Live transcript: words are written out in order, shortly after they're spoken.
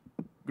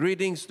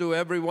Greetings to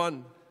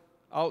everyone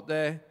out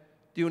there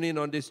tuning in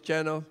on this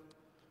channel.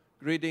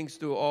 Greetings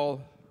to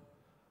all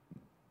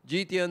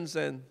GTians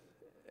and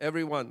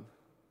everyone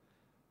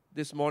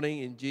this morning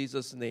in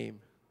Jesus' name.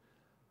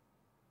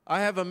 I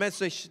have a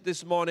message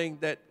this morning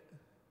that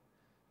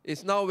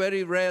is now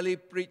very rarely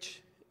preached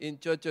in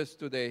churches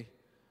today.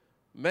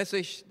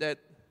 Message that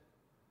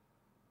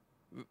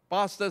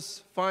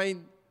pastors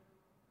find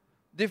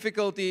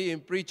difficulty in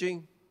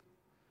preaching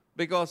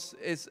because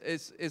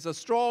it's a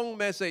strong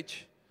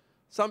message,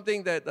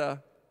 something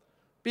that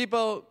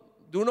people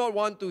do not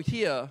want to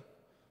hear.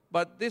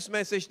 But this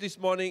message this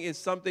morning is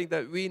something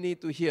that we need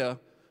to hear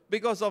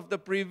because of the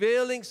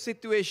prevailing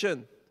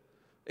situation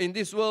in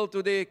this world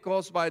today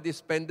caused by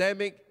this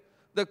pandemic.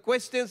 The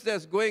questions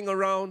that's going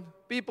around,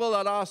 people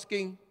are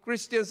asking,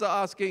 Christians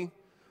are asking,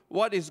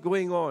 what is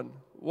going on?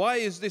 Why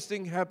is this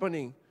thing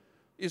happening?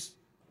 It's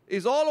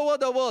all over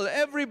the world.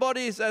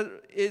 Everybody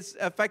is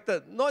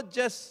affected, not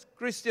just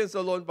Christians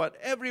alone, but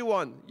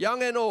everyone,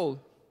 young and old,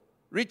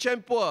 rich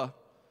and poor.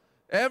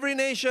 Every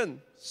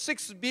nation,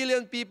 6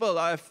 billion people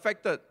are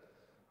affected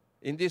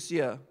in this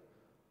year.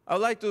 I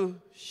would like to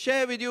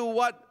share with you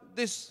what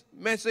this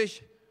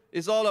message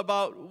is all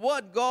about,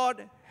 what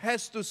God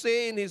has to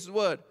say in His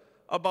Word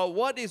about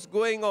what is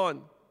going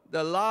on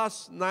the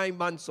last 9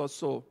 months or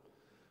so.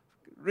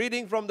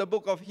 Reading from the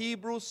book of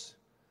Hebrews,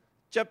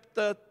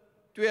 chapter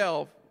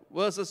 12,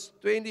 verses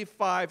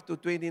 25 to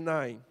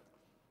 29.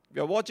 If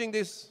you're watching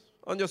this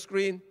on your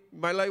screen, you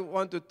might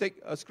want to take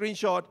a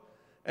screenshot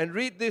and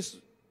read this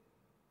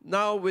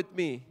now with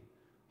me.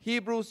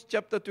 Hebrews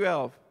chapter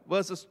 12,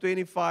 verses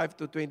 25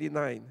 to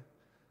 29.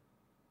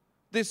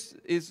 This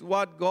is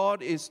what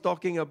God is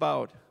talking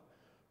about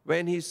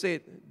when He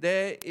said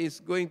there is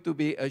going to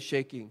be a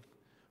shaking.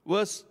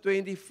 Verse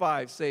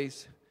 25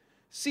 says,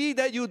 "See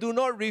that you do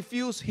not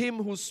refuse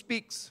Him who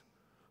speaks.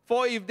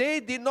 For if they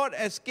did not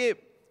escape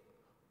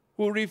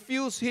who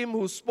refused Him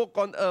who spoke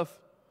on earth,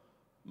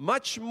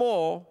 much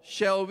more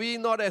shall we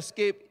not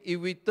escape if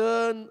we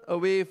turn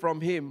away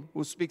from Him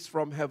who speaks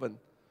from heaven,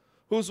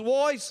 whose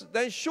voice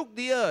then shook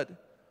the earth.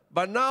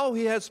 But now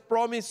He has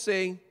promised,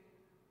 saying,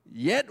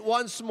 yet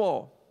once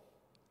more."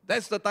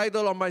 That's the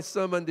title of my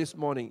sermon this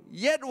morning.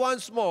 Yet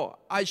once more,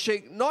 I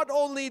shake not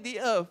only the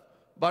earth,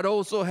 but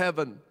also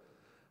heaven.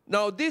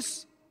 Now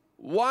this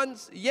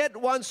yet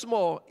once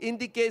more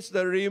indicates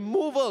the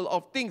removal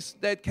of things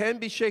that can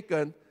be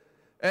shaken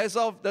as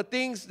of the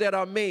things that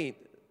are made.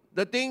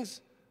 The things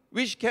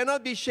which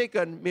cannot be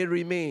shaken may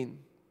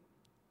remain.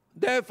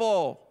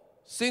 Therefore,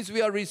 since we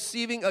are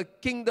receiving a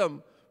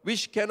kingdom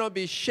which cannot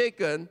be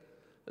shaken,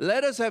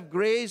 let us have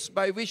grace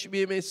by which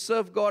we may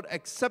serve God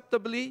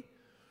acceptably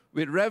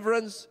with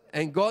reverence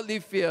and godly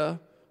fear,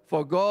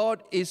 for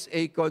God is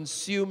a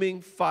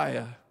consuming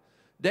fire.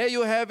 There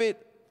you have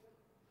it.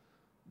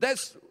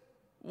 That's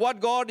what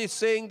God is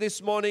saying this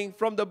morning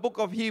from the book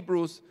of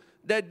Hebrews,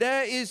 that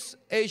there is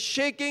a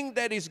shaking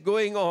that is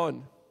going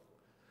on.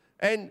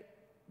 And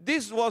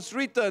this was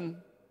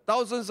written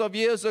thousands of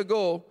years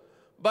ago,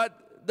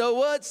 but the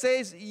word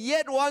says,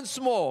 yet once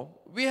more.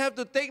 We have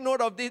to take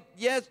note of this,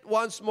 yet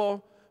once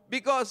more,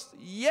 because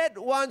yet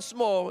once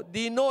more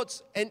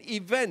denotes an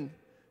event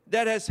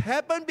that has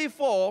happened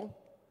before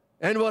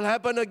and will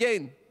happen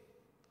again.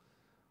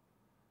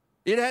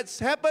 It has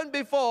happened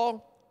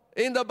before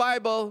in the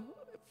Bible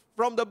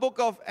from the book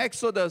of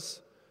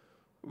Exodus,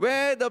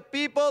 where the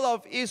people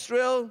of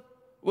Israel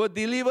were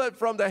delivered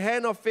from the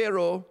hand of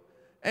Pharaoh,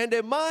 and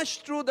they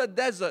marched through the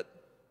desert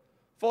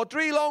for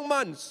 3 long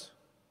months.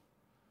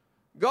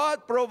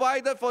 God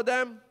provided for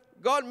them.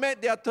 God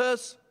met their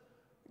thirst.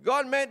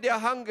 God met their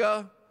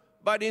hunger.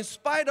 But in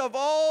spite of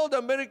all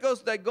the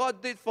miracles that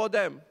God did for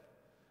them,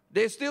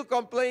 they still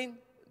complained.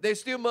 They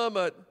still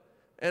murmured.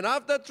 And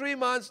after 3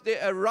 months, they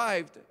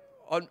arrived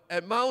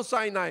at Mount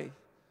Sinai,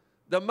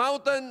 the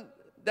mountain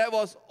that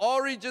was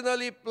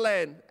originally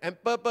planned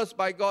and purposed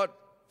by God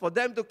for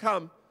them to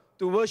come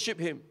to worship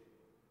Him.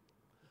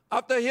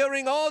 After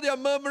hearing all their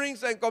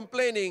murmurings and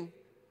complaining,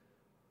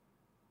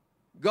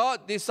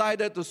 God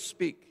decided to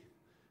speak.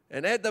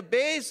 And at the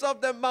base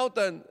of the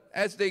mountain,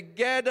 as they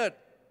gathered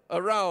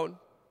around,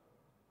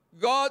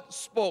 God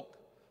spoke.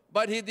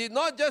 But He did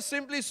not just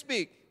simply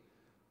speak.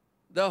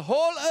 The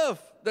whole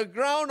earth, the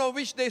ground on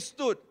which they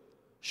stood,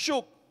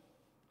 shook.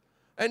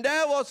 And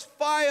there was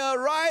fire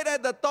right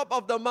at the top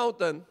of the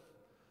mountain.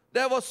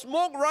 There was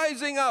smoke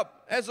rising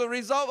up as a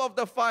result of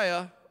the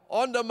fire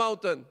on the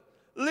mountain.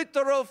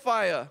 Literal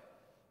fire.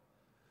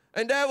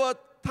 And there were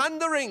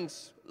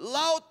thunderings,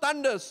 loud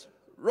thunders,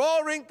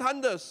 roaring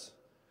thunders.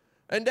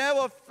 And there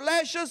were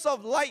flashes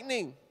of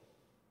lightning.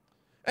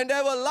 And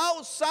there were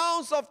loud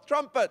sounds of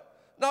trumpet.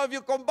 Now if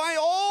you combine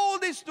all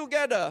this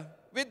together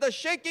with the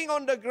shaking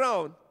on the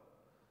ground,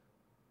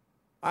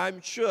 I'm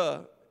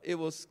sure it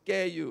will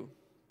scare you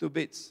to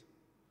bits.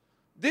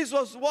 This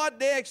was what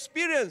they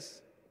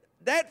experienced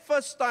that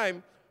first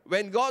time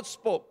when God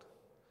spoke.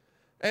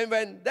 And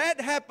when that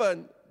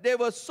happened, they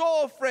were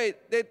so afraid,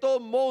 they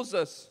told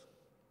Moses,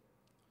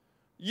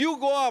 "You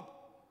go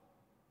up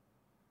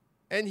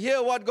and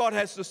hear what God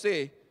has to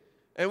say."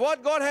 And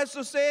what God has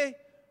to say,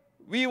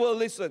 we will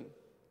listen.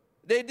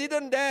 They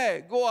didn't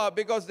dare go up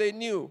because they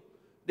knew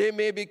they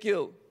may be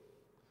killed.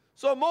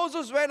 So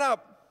Moses went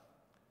up,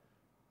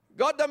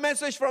 got the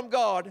message from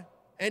God,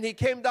 and he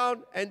came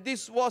down, and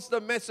this was the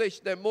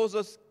message that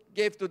Moses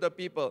gave to the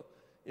people.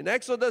 In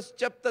Exodus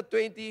chapter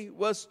 20,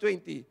 verse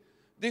 20,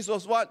 this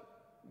was what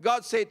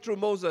God said through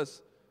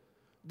Moses.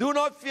 Do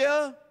not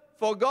fear,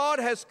 for God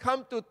has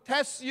come to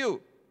test you,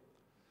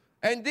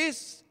 and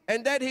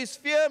that his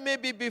fear may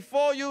be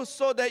before you,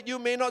 so that you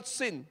may not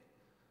sin.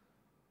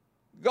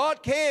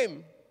 God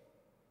came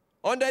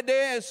on that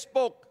day and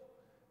spoke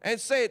and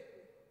said,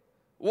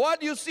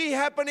 what you see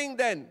happening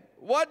then,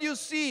 what you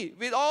see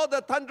with all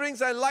the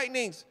thunderings and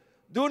lightnings,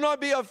 do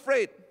not be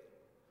afraid.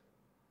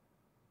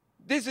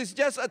 This is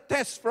just a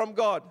test from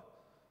God.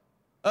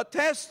 A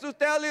test to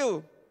tell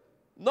you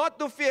not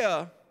to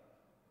fear,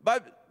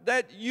 but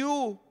that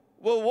you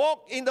will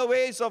walk in the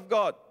ways of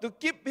God, to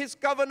keep his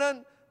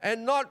covenant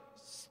and not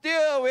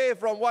steer away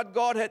from what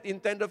God had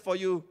intended for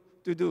you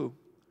to do.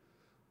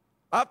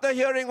 After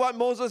hearing what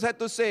Moses had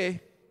to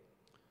say,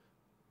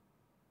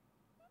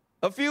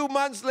 a few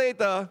months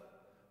later,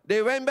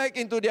 they went back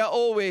into their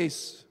old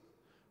ways.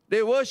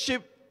 They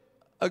worshipped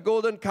a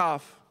golden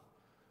calf.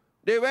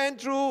 They went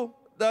through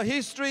the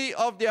history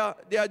of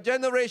their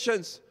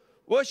generations,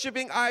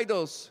 worshipping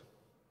idols,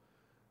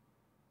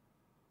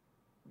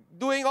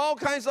 doing all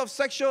kinds of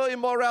sexual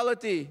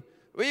immorality.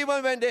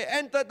 Even when they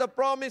entered the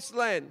promised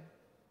land,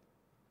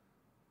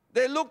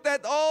 they looked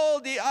at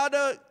all the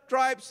other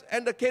tribes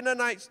and the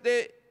Canaanites.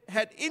 They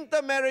had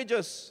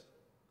intermarriages,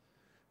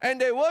 and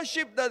they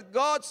worshipped the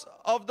gods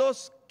of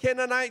those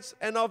Canaanites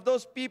and of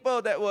those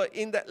people that were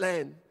in that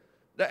land.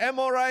 The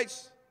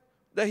Amorites,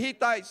 the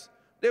Hittites,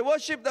 they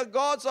worshipped the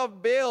gods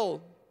of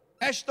Baal,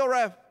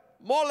 Ashtoreth,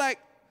 Molech,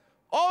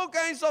 all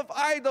kinds of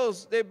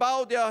idols they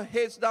bowed their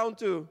heads down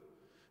to.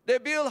 They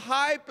built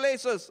high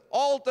places,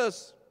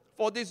 altars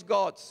for these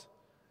gods.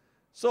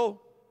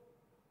 So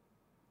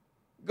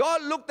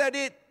God looked at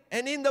it,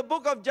 and in the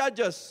book of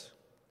Judges,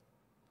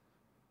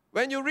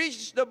 when you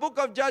reach the book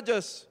of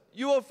Judges,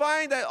 you will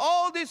find that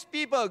all these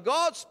people,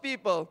 God's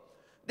people,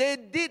 they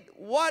did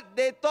what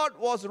they thought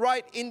was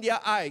right in their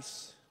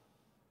eyes.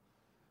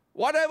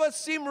 Whatever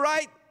seemed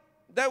right,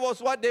 that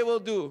was what they will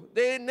do.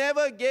 They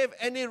never gave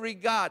any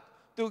regard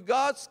to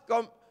God's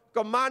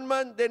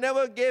commandment. They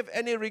never gave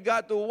any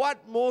regard to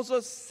what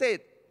Moses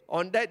said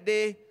on that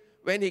day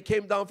when he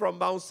came down from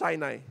Mount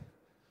Sinai.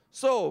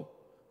 So,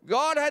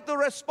 God had to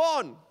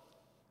respond.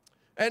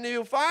 And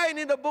you find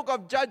in the book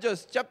of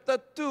Judges, chapter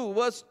 2,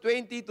 verse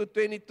 20 to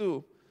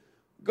 22,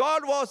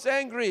 God was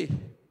angry.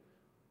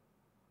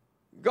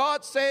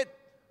 God said,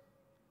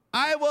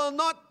 I will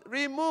not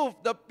remove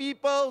the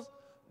people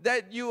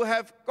that you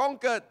have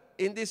conquered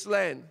in this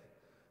land.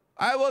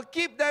 I will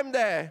keep them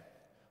there,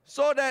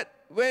 so that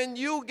when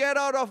you get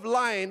out of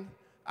line,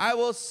 I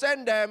will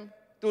send them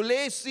to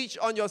lay siege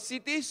on your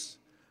cities.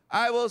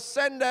 I will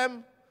send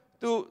them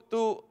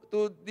to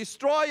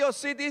destroy your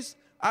cities.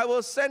 I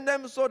will send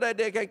them so that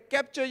they can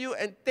capture you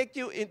and take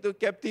you into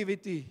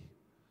captivity.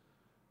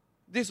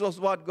 This was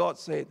what God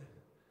said.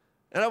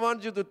 And I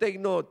want you to take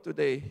note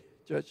today,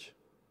 church.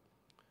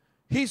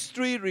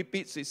 History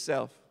repeats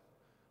itself.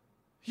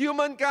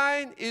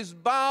 Humankind is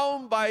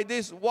bound by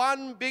this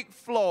one big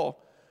flaw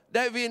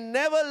that we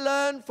never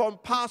learn from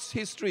past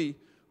history.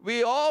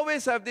 We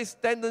always have this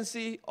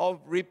tendency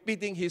of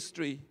repeating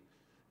history.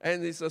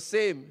 And it's the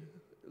same.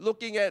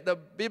 Looking at the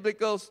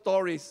biblical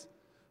stories,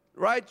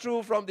 right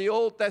through from the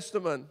Old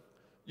Testament,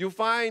 you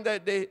find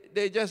that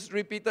they just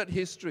repeated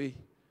history.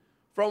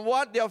 From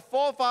what their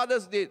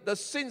forefathers did, the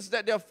sins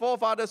that their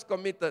forefathers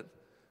committed,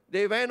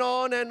 they went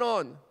on and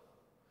on,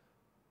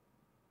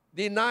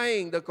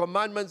 denying the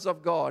commandments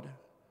of God,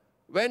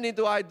 went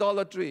into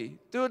idolatry,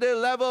 to the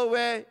level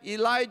where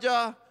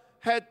Elijah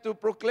had to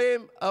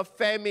proclaim a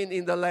famine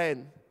in the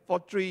land for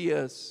 3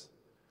 years.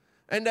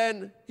 And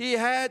then he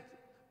had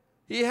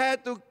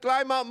to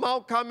climb up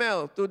Mount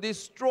Carmel to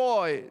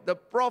destroy the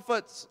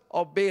prophets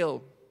of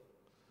Baal.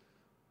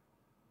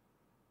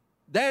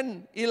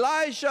 Then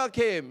Elisha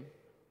came,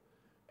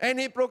 and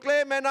he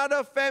proclaimed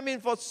another famine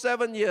for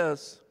 7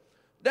 years.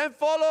 Then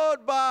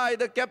followed by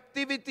the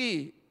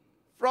captivity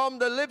from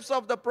the lips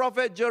of the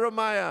prophet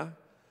Jeremiah.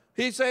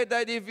 He said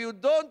that if you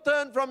don't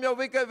turn from your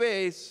wicked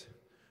ways,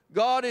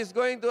 God is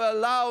going to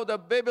allow the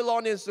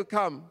Babylonians to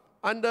come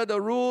under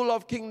the rule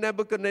of King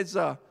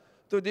Nebuchadnezzar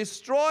to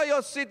destroy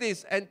your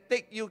cities and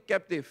take you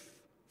captive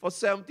for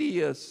 70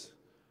 years.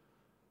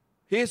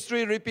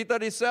 History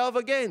repeated itself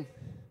again.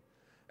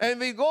 And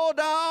we go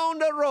down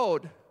the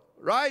road,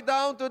 right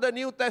down to the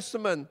New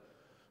Testament,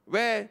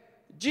 where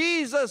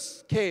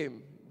Jesus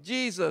came.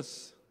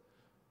 Jesus.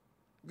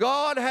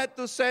 God had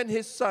to send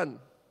his Son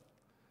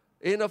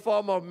in the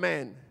form of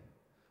man.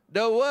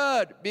 The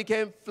Word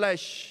became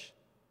flesh,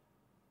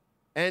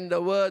 and the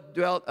Word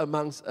dwelt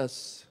amongst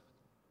us.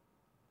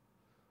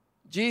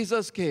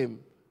 Jesus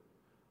came,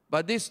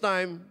 but this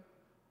time,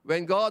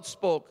 when God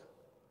spoke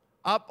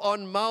up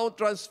on Mount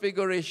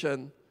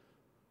Transfiguration,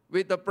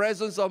 with the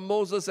presence of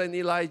Moses and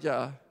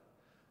Elijah,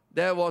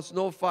 there was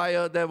no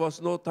fire, there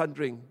was no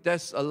thundering,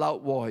 just a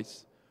loud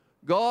voice.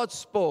 God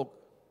spoke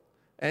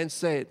and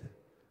said,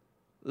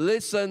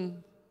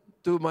 listen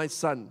to my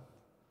son.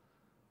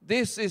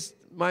 This is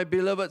my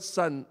beloved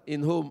son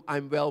in whom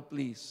I'm well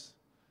pleased.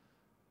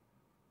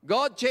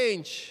 God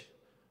changed.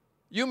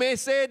 You may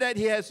say that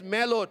he has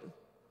mellowed,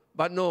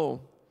 but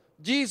no.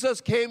 Jesus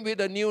came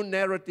with a new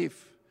narrative.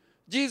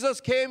 Jesus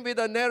came with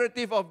a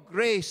narrative of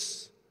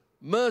grace,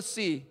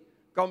 mercy,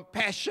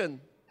 compassion,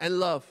 and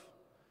love.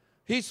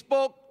 He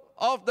spoke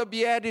of the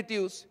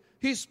Beatitudes.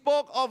 He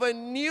spoke of a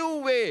new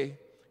way.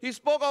 He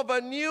spoke of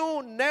a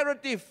new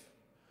narrative.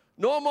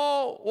 No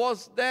more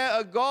was there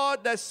a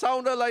God that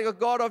sounded like a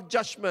God of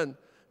judgment.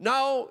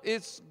 Now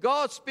it's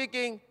God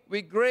speaking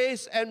with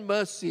grace and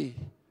mercy,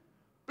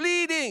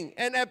 pleading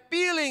and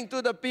appealing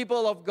to the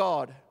people of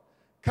God,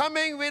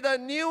 coming with a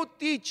new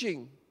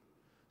teaching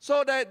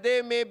so that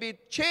they may be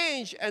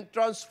changed and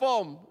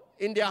transformed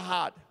in their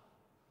heart.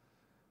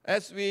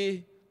 As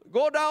we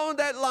go down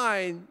that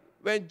line,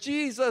 when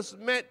Jesus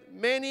met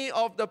many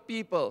of the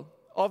people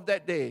of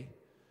that day,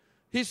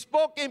 he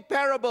spoke in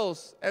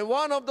parables, and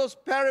one of those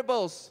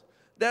parables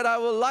that I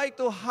would like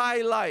to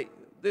highlight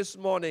this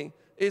morning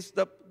is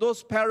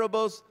those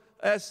parables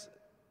as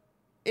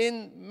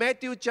in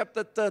Matthew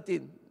chapter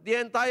 13, the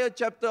entire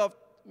chapter of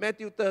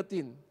Matthew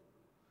 13.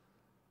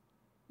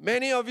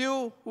 Many of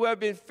you who have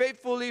been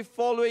faithfully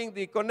following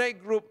the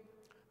Connect group,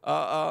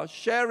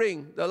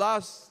 sharing the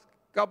last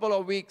couple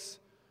of weeks,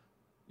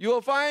 you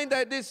will find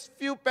that these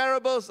few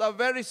parables are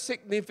very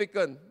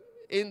significant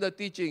in the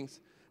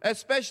teachings,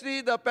 especially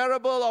the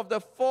parable of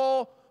the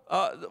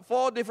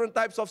four different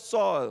types of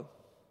soil.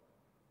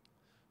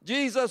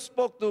 Jesus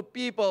spoke to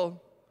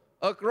people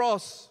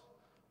across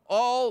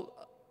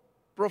all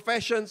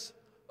professions,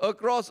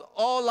 across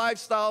all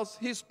lifestyles.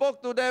 He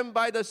spoke to them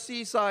by the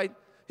seaside.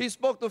 He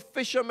spoke to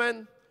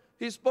fishermen.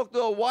 He spoke to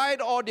a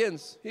wide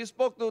audience. He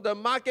spoke to the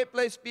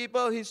marketplace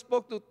people. He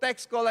spoke to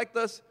tax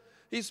collectors.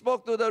 He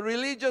spoke to the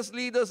religious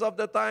leaders of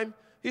the time.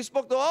 He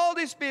spoke to all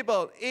these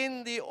people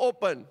in the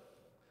open.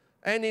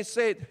 And he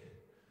said,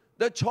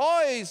 the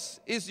choice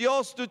is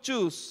yours to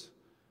choose.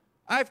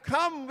 I've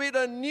come with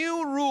a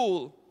new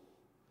rule.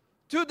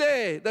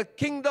 Today, the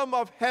kingdom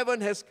of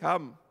heaven has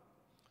come.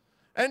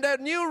 And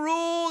that new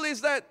rule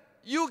is that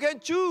you can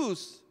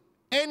choose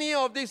any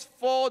of these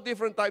four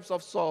different types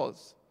of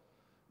soils.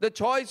 The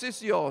choice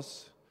is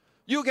yours.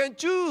 You can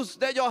choose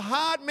that your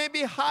heart may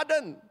be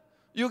hardened.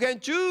 You can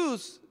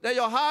choose that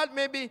your heart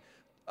may be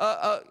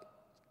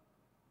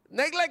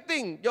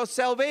neglecting your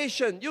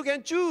salvation. You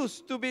can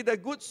choose to be the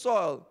good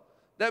soil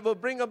that will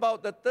bring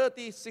about the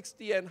 30,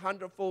 60, and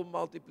 100-fold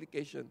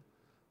multiplication.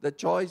 The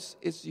choice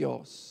is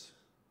yours.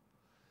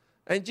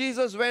 And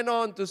Jesus went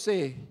on to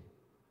say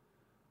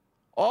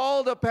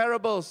all the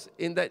parables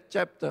in that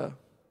chapter.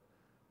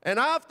 And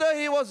after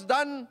he was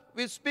done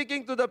with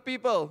speaking to the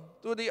people,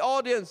 to the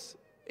audience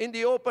in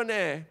the open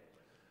air,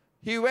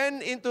 he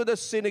went into the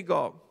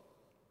synagogue,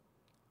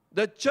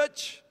 the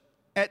church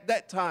at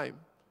that time,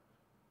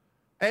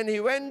 and he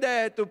went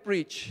there to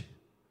preach.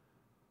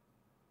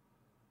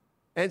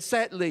 And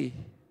sadly,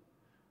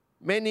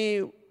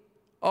 many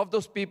of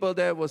those people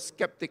there were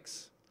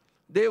skeptics.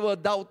 They were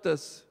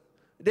doubters.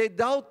 They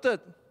doubted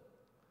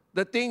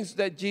the things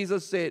that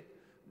Jesus said.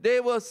 They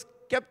were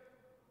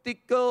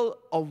skeptical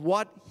of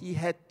what he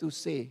had to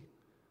say,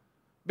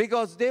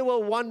 because they were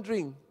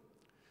wondering,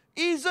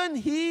 isn't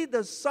he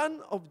the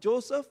son of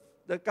Joseph,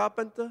 the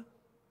carpenter?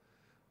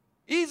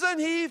 Isn't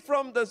he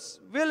from the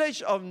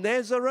village of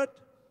Nazareth?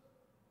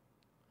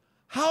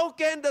 How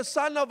can the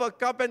son of a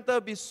carpenter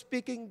be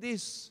speaking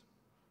these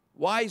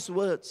wise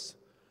words?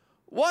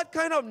 What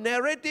kind of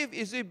narrative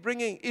is he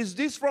bringing? Is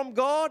this from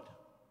God?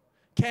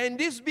 Can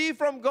this be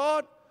from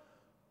God?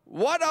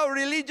 What our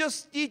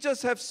religious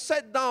teachers have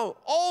set down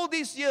all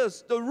these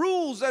years, the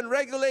rules and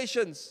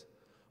regulations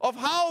of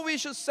how we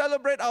should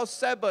celebrate our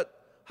Sabbath,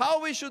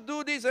 how we should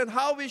do this and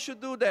how we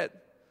should do that.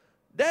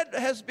 That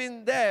has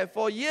been there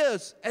for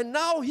years, and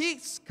now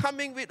he's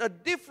coming with a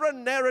different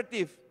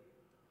narrative.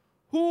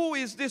 Who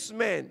is this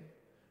man?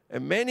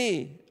 And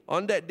many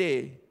on that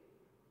day,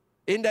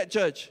 in that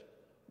church,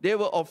 they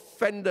were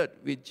offended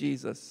with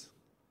Jesus.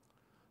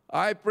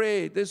 I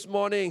pray this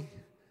morning,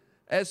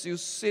 as you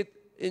sit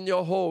in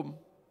your home,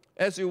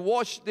 as you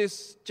watch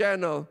this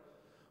channel,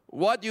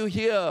 what you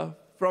hear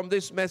from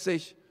this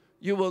message,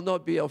 you will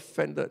not be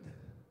offended.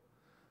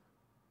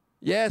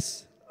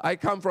 Yes, I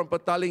come from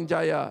Petaling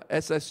Jaya,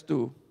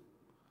 SS2.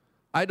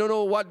 I don't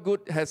know what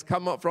good has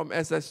come up from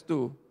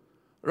SS2.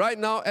 Right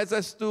now,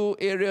 SS2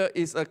 area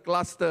is a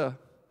cluster,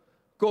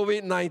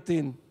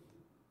 COVID-19.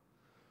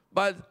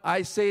 But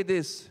I say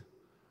this,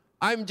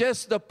 I'm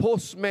just the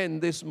postman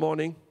this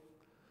morning.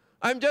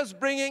 I'm just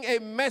bringing a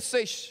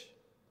message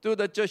to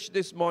the church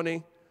this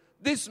morning.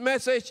 This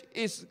message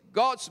is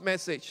God's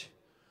message.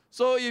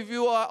 So if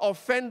you are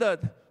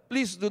offended,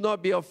 please do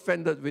not be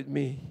offended with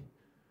me.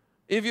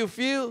 If you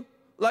feel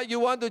like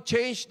you want to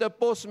change the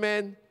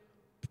postman,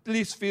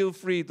 please feel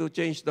free to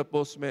change the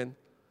postman.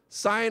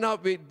 sign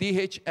up with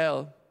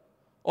DHL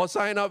or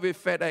sign up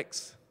with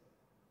FedEx.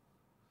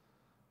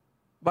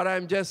 But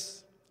I'm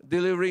just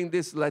delivering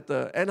this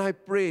letter, and I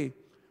pray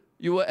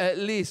you will at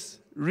least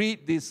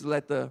read this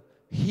letter,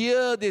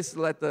 hear this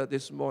letter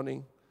this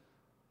morning.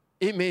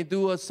 It may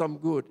do us some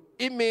good.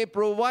 It may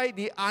provide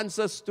the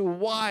answers to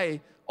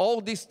why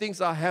all these things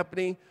are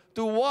happening,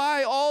 to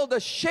why all the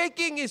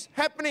shaking is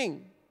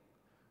happening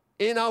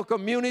in our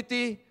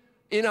community,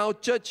 in our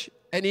church,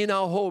 and in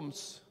our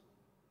homes.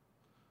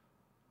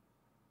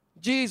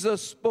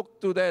 Jesus spoke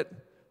to that,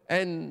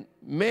 and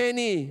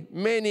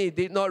many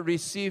did not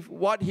receive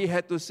what he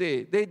had to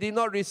say. They did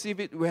not receive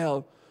it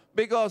well,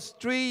 because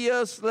 3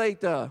 years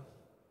later,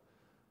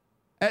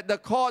 at the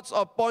courts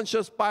of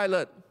Pontius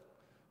Pilate,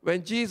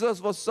 when Jesus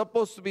was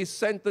supposed to be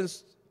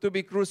sentenced to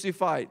be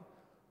crucified,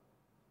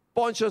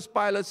 Pontius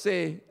Pilate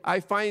said, I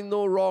find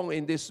no wrong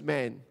in this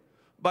man.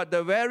 But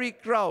the very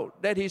crowd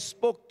that he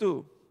spoke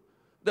to,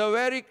 the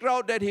very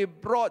crowd that he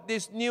brought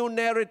this new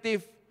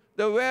narrative,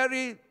 the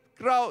very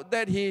crowd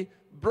that he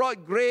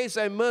brought grace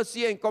and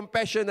mercy and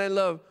compassion and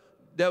love,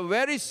 the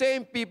very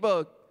same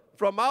people,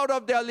 from out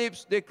of their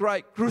lips, they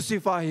cried,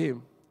 crucify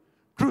him,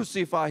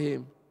 crucify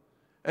him.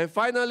 And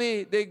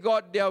finally, they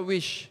got their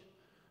wish.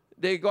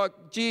 They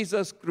got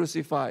Jesus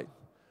crucified.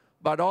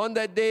 But on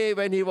that day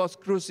when he was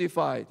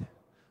crucified,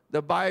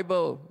 the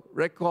Bible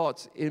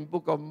records in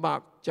book of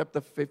Mark,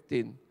 chapter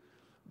 15,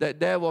 that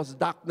there was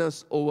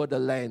darkness over the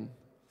land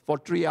for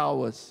 3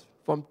 hours,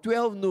 from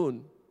 12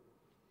 noon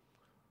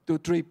to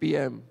 3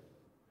 p.m.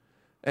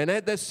 And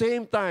at the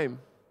same time,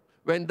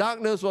 when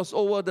darkness was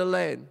over the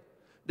land,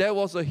 there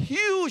was a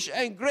huge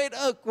and great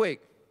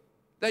earthquake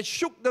that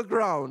shook the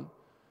ground.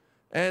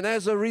 And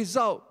as a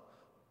result,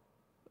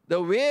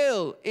 the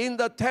veil in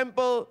the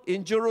temple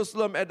in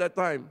Jerusalem at that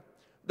time,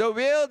 the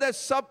veil that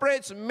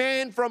separates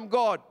man from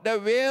God, the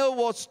veil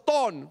was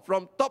torn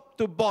from top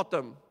to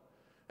bottom.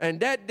 And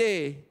that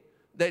day,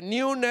 the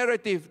new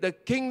narrative, the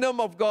kingdom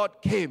of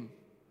God came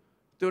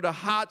to the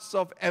hearts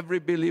of every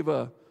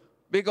believer,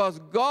 because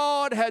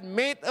God had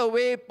made a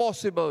way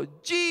possible.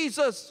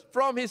 Jesus,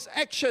 from his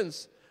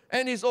actions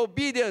and his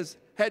obedience,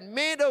 had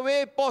made a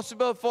way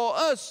possible for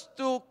us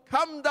to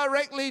come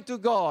directly to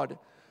God.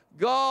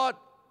 God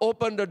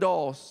opened the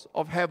doors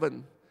of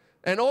heaven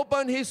and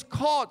opened his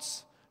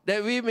courts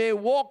that we may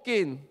walk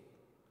in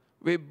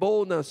with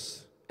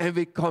boldness and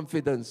with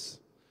confidence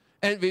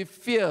and with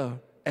fear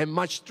and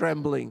much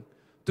trembling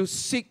to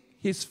seek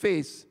his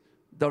face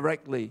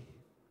directly.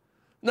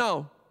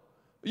 Now,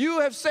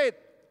 you have said,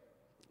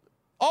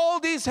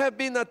 all these have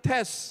been a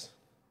test.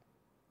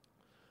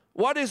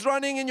 What is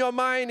running in your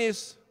mind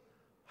is,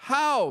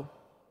 how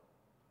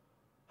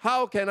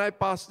can I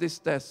pass this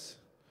test?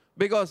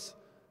 Because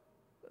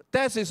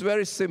test is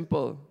very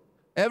simple.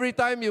 Every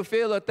time you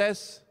fail a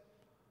test,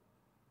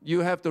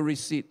 you have to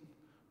resit.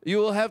 You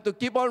will have to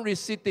keep on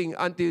resitting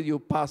until you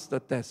pass the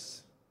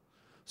test.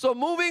 So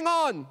moving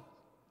on,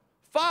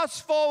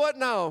 fast forward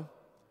now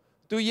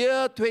to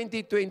year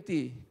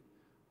 2020.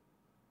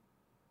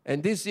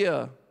 And this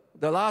year,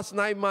 the last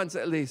 9 months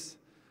at least,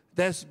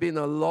 there's been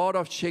a lot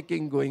of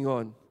shaking going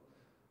on.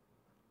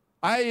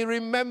 I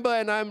remember,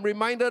 and I'm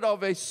reminded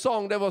of a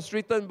song that was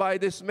written by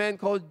this man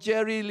called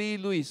Jerry Lee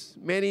Lewis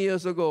many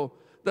years ago.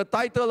 The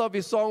title of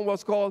his song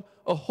was called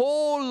A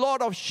Whole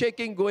Lot of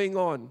Shaking Going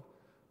On.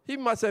 He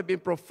must have been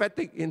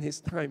prophetic in his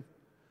time.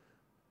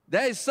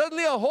 There is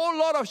certainly a whole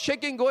lot of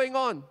shaking going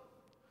on.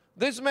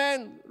 This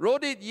man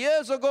wrote it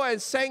years ago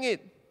and sang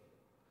it.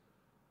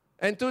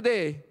 And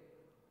today,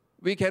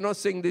 we cannot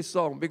sing this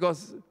song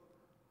because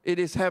it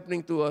is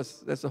happening to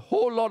us. There's a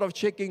whole lot of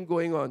shaking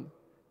going on.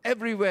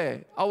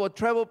 Everywhere, our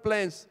travel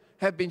plans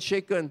have been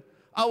shaken.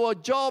 Our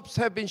jobs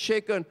have been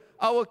shaken.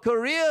 Our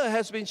career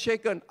has been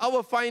shaken.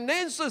 Our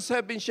finances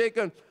have been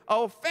shaken.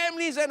 Our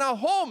families and our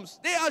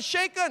homes, they are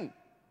shaken.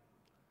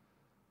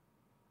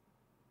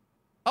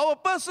 Our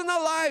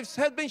personal lives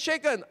have been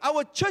shaken.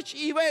 Our church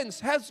events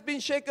has been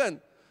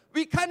shaken.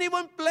 We can't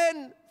even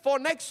plan for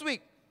next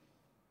week.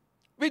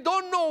 We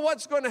don't know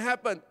what's going to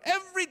happen.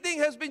 Everything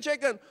has been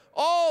shaken.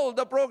 All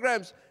the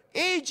programs.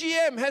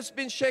 AGM has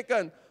been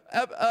shaken.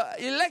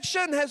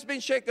 Election has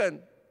been shaken.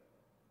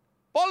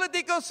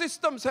 Political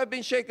systems have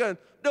been shaken.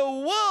 The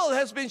world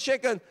has been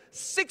shaken.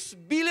 6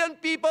 billion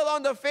people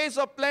on the face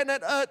of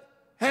planet Earth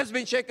has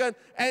been shaken.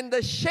 And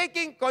the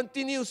shaking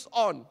continues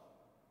on.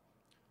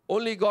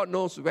 Only God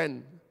knows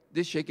when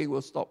this shaking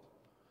will stop.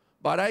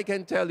 But I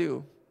can tell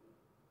you,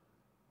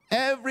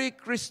 every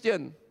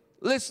Christian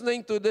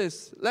listening to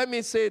this, let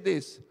me say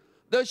this.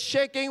 The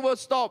shaking will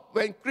stop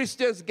when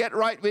Christians get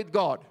right with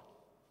God.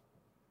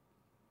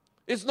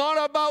 It's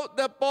not about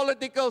the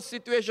political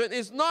situation.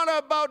 It's not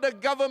about the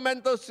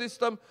governmental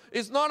system.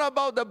 It's not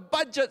about the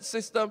budget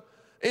system.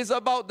 It's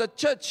about the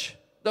church,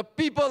 the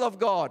people of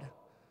God.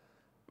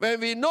 When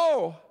we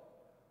know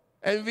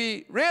and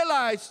we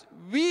realize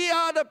we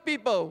are the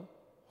people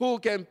who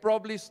can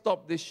probably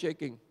stop this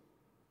shaking.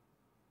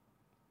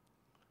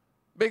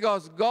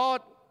 Because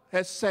God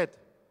has set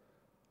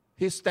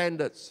his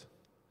standards.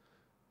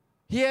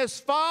 He has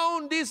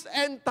found this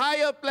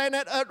entire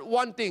planet Earth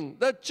wanting.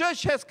 The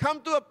church has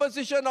come to a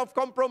position of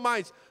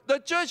compromise. The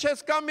church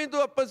has come into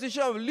a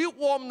position of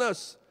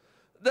lukewarmness.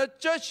 The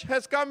church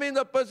has come in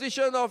a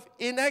position of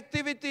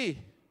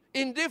inactivity,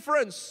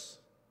 indifference.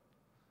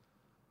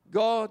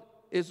 God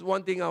is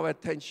wanting our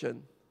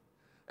attention.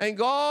 And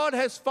God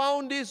has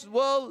found this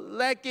world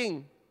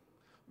lacking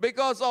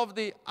because of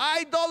the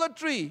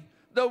idolatry,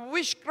 the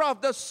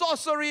witchcraft, the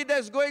sorcery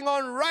that's going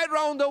on right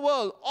around the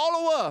world,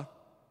 all over.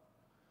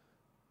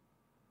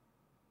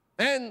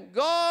 And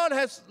God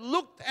has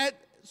looked at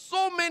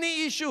so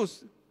many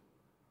issues.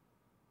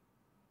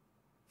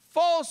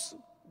 False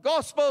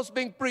gospels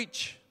being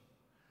preached.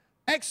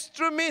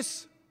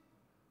 Extremist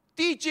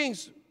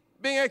teachings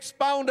being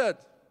expounded.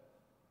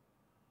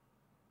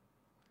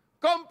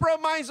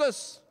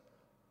 Compromises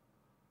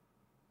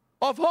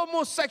of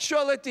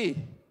homosexuality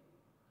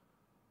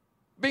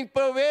being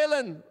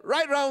prevalent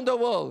right around the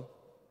world.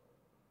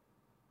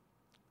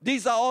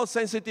 These are all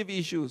sensitive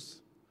issues.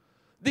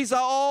 These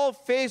are all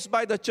faced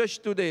by the church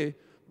today.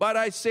 But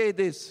I say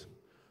this,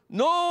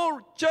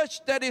 no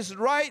church that is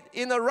right,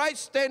 in a right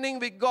standing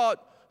with God,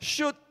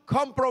 should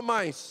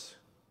compromise.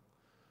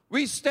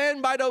 We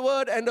stand by the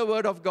word and the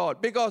word of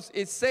God, because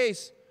it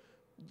says,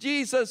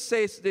 Jesus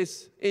says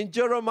this in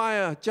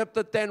Jeremiah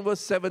chapter 10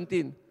 verse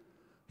 17.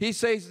 He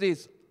says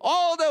this,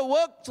 all the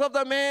works of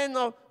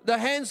the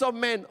hands of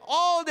men,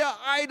 all their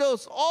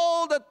idols,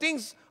 all the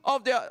things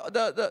of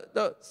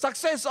the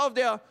success of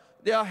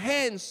their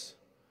hands,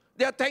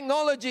 their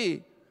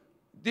technology,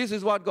 this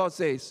is what God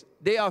says,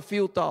 they are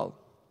futile.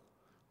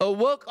 A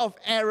work of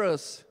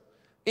errors.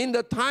 In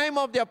the time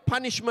of their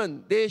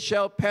punishment, they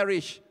shall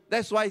perish.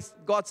 That's why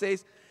God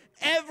says,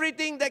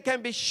 everything that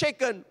can be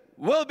shaken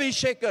will be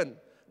shaken.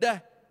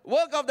 The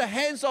work of the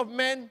hands of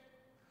men,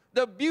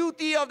 the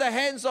beauty of the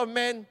hands of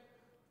men,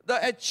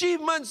 the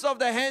achievements of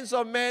the hands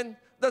of men,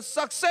 the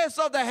success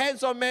of the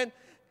hands of men,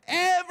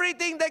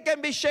 everything that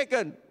can be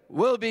shaken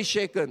will be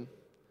shaken.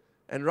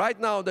 And right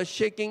now, the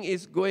shaking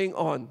is going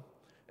on.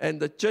 And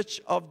the church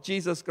of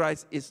Jesus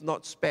Christ is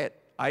not spared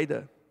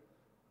either.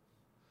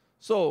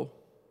 So,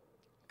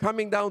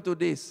 coming down to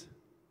this,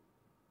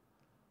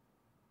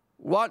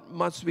 what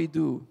must we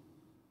do?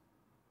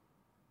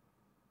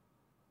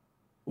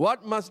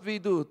 What must we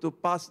do to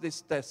pass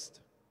this test?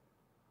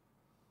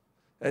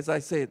 As I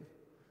said,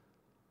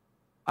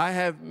 I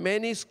have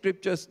many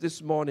scriptures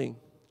this morning.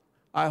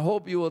 I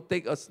hope you will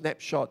take a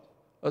snapshot,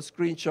 a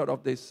screenshot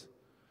of this,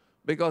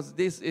 because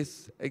this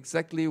is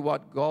exactly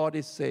what God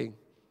is saying.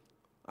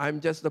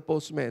 I'm just the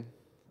postman.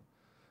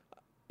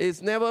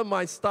 It's never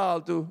my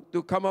style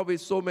to come up with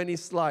so many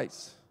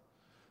slides.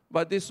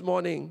 But this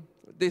morning,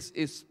 this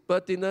is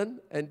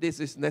pertinent and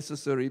this is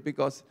necessary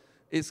because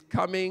it's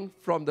coming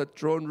from the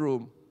throne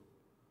room,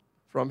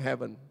 from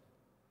heaven.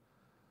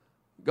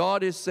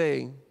 God is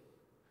saying,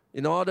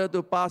 in order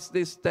to pass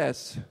this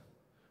test,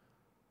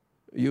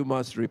 you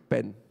must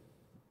repent.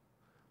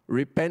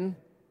 Repent,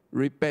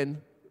 repent,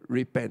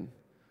 repent.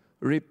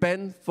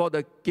 Repent, for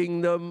the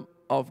kingdom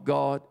of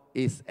God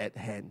is at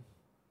hand.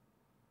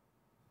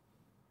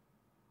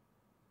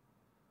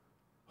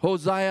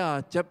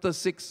 Hosea chapter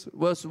 6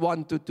 verse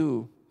 1 to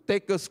 2.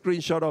 Take a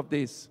screenshot of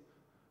this.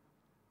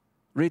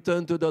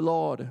 Return to the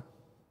Lord.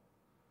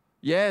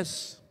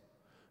 Yes,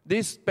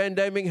 this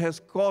pandemic has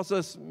caused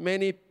us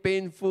many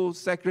painful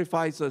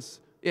sacrifices.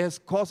 It has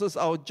caused us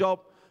our job,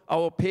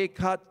 our pay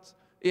cuts.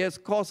 It has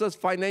caused us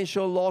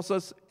financial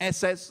losses,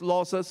 assets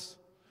losses.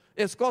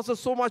 It has caused us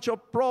so much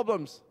of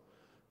problems.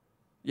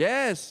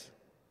 Yes.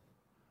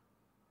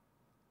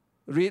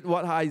 Read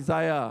what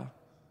Isaiah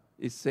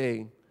is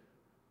saying.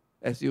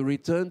 As you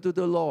return to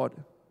the Lord,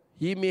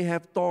 He may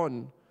have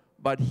torn,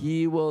 but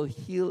He will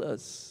heal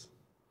us.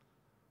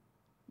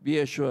 Be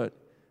assured.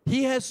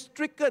 He has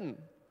stricken,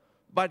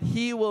 but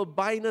He will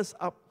bind us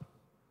up.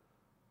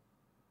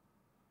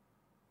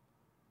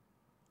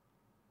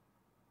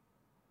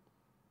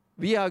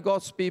 We are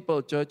God's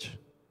people, church.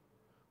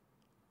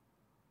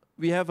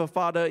 We have a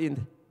Father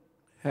in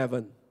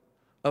heaven,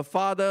 a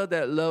Father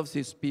that loves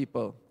His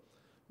people.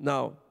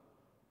 Now,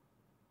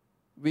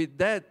 with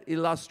that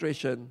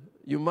illustration,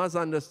 you must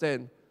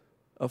understand,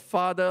 a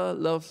father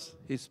loves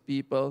his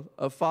people,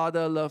 a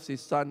father loves his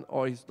son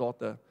or his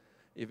daughter.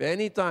 If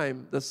any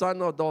time the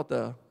son or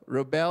daughter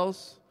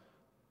rebels,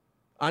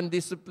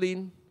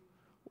 undisciplined,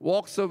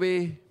 walks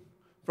away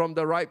from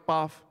the right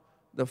path,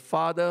 the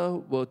father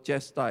will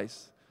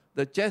chastise.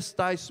 The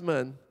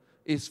chastisement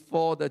is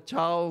for the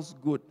child's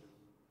good.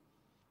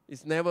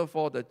 It's never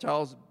for the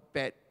child's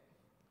bad.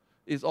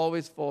 It's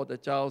always for the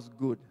child's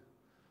good.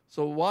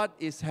 So what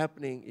is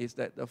happening is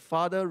that the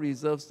father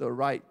reserves the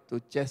right to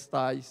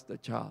chastise the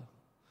child.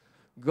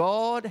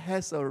 God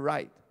has a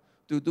right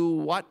to do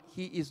what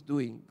He is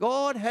doing.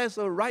 God has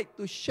a right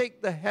to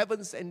shake the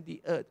heavens and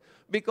the earth,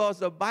 because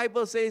the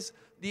Bible says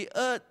the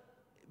earth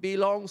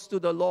belongs to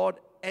the Lord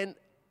and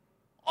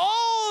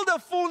all the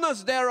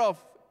fullness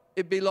thereof,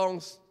 it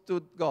belongs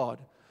to God.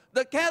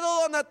 The cattle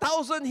on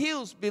 1,000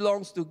 hills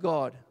belongs to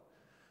God.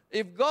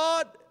 If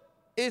God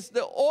is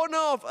the owner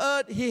of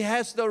earth, he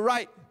has the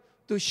right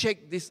to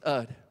shake this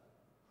earth.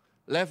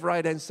 Left,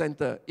 right, and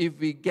center, if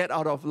we get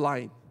out of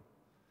line.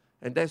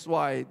 And that's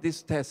why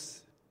this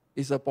test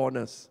is upon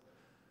us.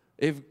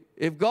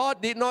 If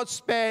God did not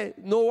spare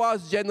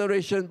Noah's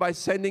generation by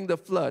sending the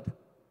flood,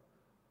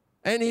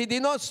 and he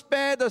did not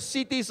spare the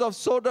cities of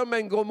Sodom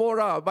and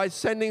Gomorrah by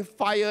sending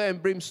fire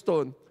and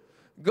brimstone,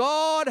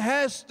 God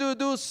has to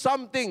do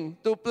something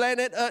to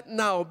planet Earth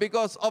now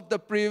because of the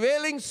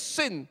prevailing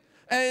sin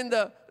and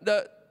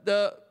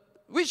the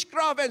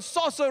witchcraft and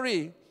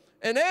sorcery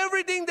and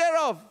everything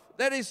thereof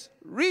that is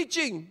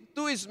reaching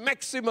to its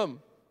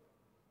maximum.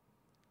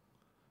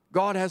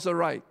 God has a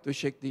right to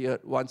shake the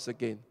earth once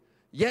again.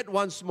 Yet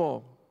once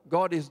more,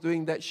 God is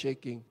doing that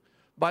shaking.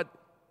 But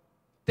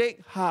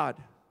take heart.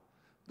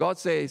 God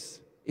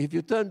says, if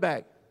you turn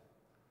back,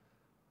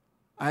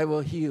 I will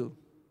heal.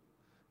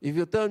 If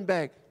you turn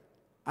back,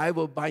 I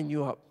will bind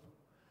you up.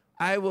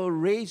 I will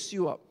raise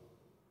you up.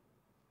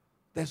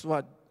 That's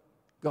what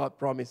God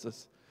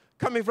promises.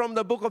 Coming from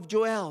the book of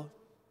Joel.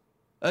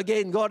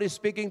 Again, God is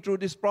speaking through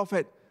this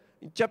prophet.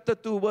 In chapter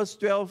 2, verse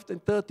 12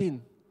 and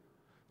 13.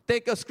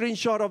 Take a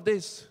screenshot of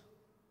this.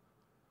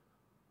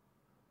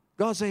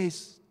 God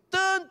says,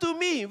 turn to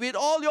me with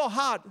all your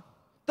heart.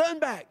 Turn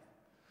back.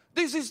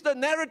 This is the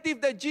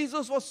narrative that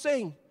Jesus was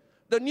saying.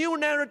 The new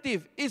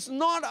narrative is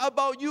not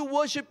about you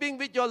worshiping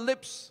with your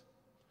lips,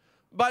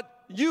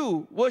 but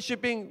you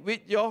worshiping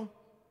with your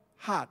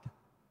heart.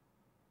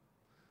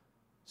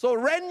 So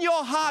rend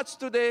your hearts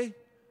today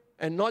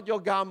and not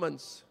your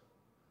garments.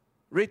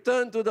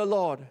 Return to the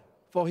Lord,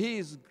 for He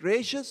is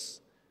gracious,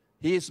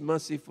 He is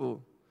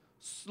merciful,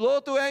 slow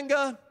to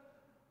anger,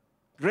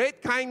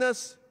 great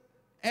kindness,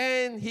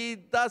 and He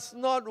does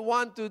not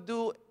want to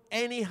do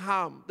any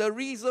harm. The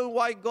reason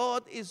why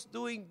God is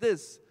doing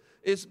this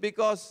is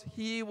because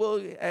He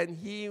will and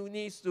He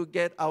needs to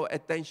get our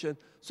attention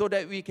so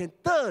that we can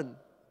turn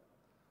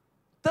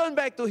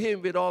back to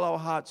Him with all our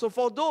heart. So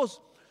for those,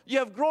 you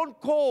have grown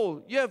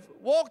cold, you have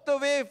walked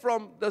away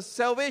from the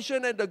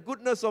salvation and the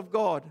goodness of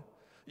God,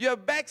 you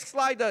have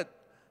backslided.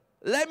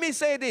 Let me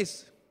say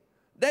this,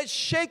 that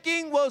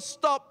shaking will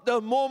stop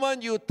the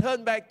moment you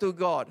turn back to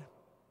God.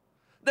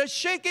 The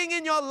shaking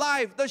in your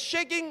life, the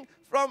shaking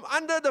from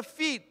under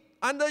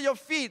your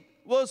feet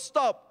will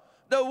stop.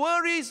 The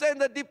worries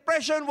and the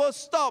depression will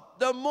stop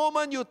the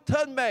moment you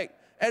turn back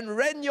and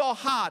rend your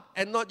heart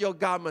and not your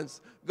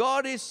garments.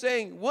 God is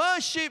saying,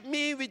 worship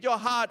me with your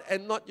heart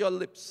and not your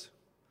lips.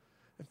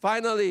 And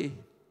finally,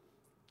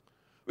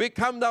 we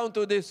come down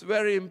to this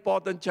very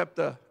important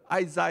chapter,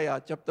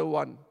 Isaiah chapter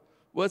 1,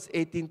 verse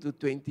 18 to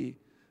 20.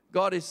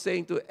 God is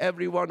saying to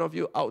every one of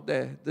you out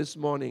there this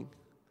morning,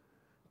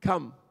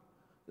 come,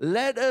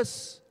 let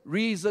us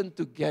reason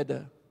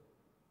together.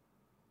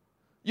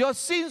 Your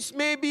sins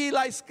may be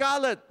like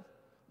scarlet,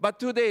 but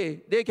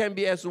today they can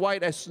be as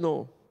white as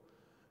snow.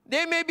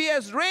 They may be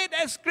as red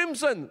as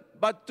crimson,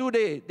 but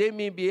today they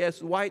may be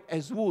as white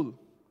as wool.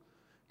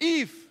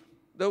 If,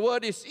 the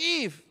word is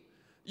if,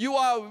 you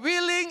are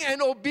willing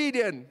and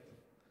obedient,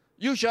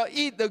 you shall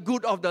eat the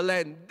good of the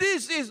land.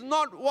 This is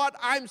not what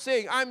I'm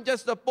saying. I'm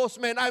just the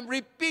postman. I'm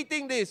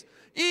repeating this.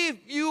 If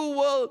you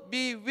will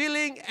be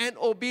willing and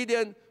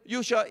obedient,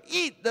 you shall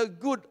eat the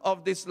good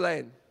of this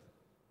land.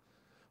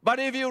 But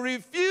if you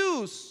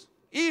refuse,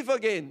 if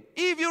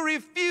you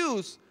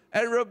refuse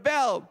and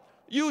rebel,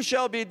 you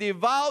shall be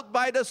devoured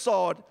by the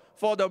sword,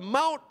 for the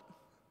mouth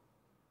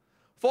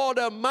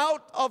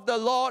of the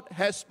Lord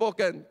has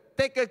spoken.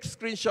 Take a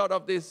screenshot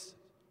of this,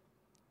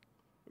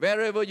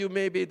 wherever you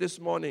may be this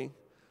morning.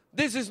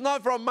 This is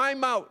not from my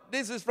mouth.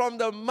 This is from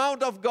the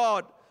mouth of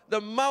God,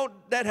 the mouth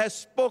that has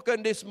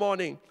spoken this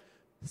morning,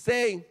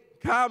 saying,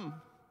 come,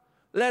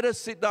 let us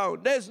sit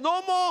down. There's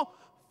no more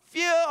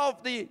fear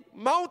of the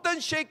mountain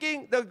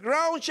shaking, the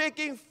ground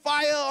shaking,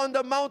 fire on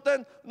the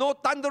mountain, no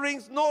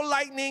thunderings, no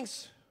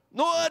lightnings,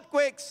 no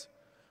earthquakes.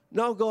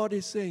 Now God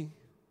is saying,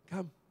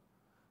 come,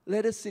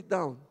 let us sit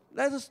down.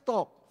 Let us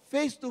talk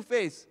face to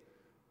face.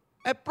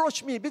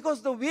 Approach me,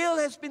 because the veil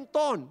has been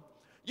torn.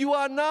 You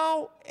are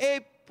now a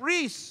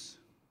priest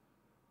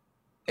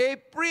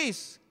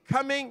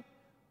coming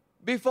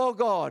before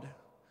God.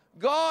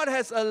 God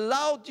has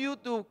allowed you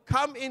to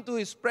come into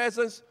His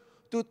presence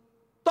to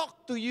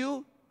talk to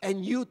you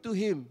and you to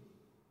Him.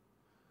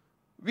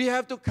 We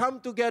have to come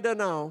together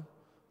now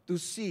to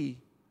see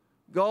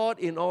God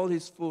in all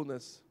His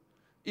fullness.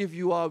 If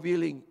you are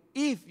willing,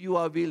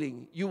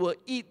 you will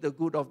eat the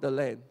good of the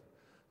land.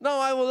 Now,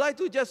 I would like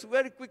to just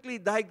very quickly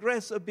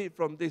digress a bit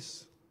from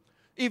this.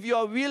 If you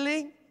are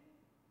willing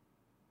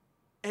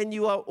and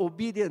you are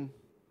obedient,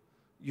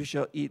 you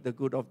shall eat the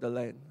good of the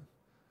land.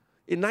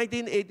 In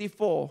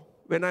 1984,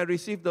 when I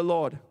received the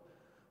Lord,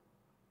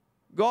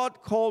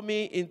 God called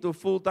me into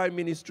full-time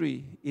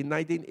ministry in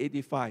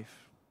 1985.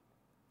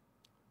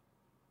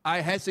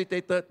 I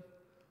hesitated,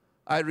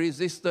 I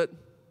resisted,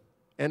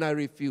 and I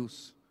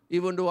refused.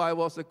 Even though I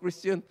was a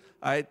Christian,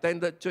 I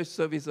attended church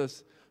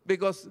services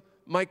because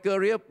my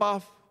career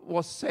path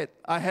was set.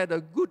 I had a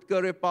good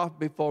career path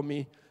before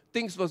me.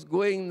 Things was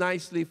going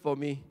nicely for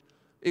me.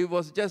 it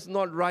was just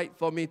not right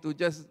for me to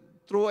just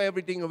throw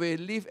everything away,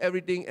 leave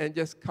everything, and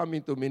just come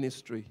into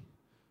ministry.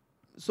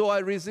 So I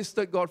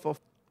resisted God for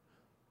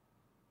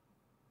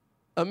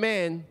a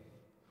man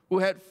who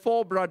had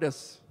 4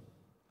 brothers.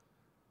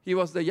 He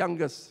was the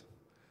youngest.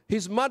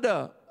 His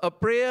mother, a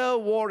prayer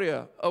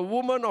warrior, a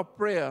woman of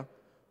prayer,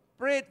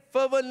 prayed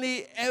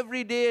fervently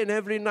every day and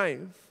every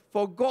night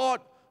for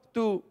God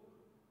to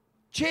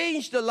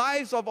change the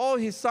lives of all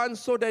his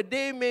sons so that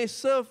they may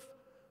serve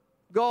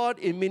God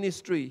in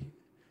ministry.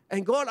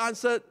 And God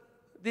answered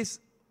this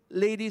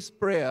lady's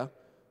prayer.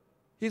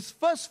 His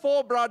first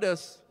 4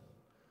 brothers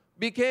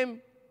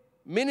became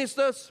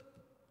ministers,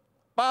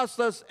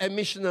 pastors, and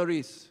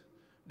missionaries.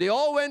 They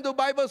all went to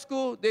Bible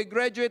school, they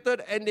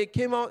graduated, and they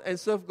came out and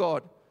served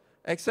God,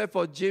 except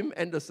for Jim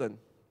Anderson.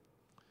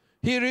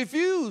 He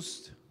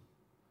refused.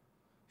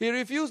 He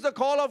refused the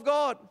call of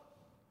God.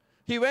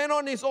 He went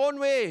on his own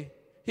way.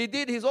 He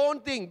did his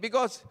own thing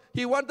because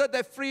he wanted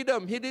that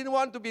freedom. He didn't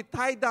want to be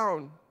tied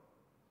down.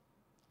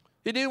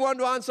 He didn't want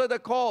to answer the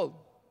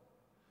call.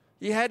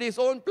 He had his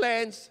own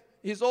plans,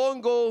 his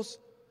own goals,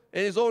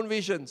 and his own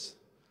visions.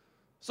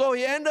 So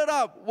he ended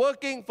up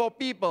working for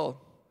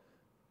people.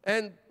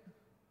 And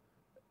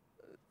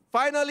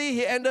finally,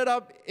 he ended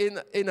up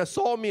in a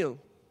sawmill.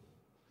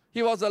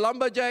 He was a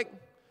lumberjack,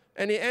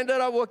 and he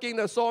ended up working in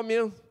a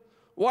sawmill.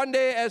 One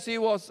day, as he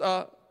was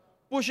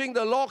pushing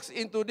the logs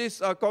into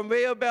this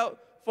conveyor belt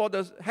for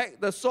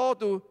the saw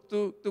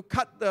to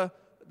cut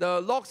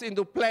the logs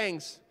into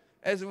planks,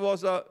 as he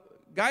was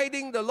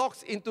guiding the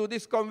logs into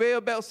this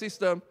conveyor belt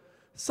system,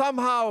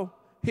 somehow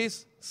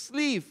his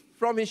sleeve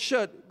from his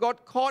shirt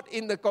got caught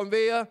in the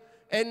conveyor,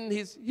 and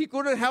he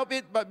couldn't help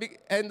it,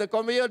 and the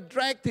conveyor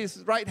dragged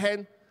his right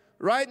hand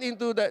right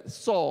into that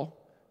saw,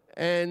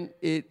 and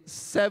it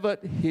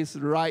severed his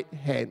right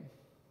hand.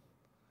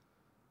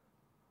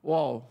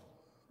 Wow,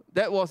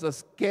 that was a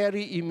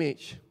scary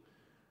image.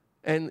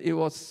 And it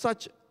was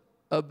such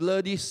a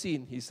bloody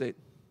scene, he said.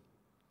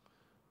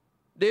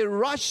 They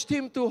rushed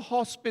him to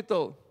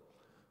hospital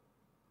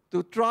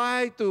to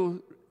try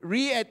to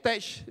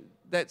reattach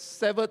that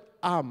severed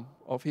arm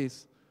of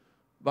his.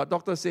 But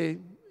doctors say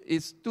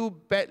it's too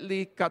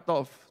badly cut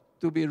off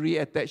to be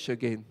reattached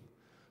again.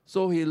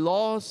 So he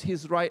lost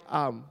his right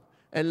arm.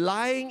 And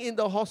lying in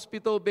the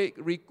hospital bed,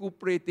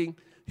 recuperating,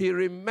 he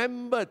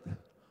remembered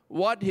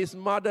what his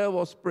mother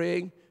was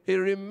praying. He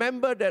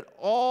remembered that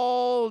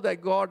all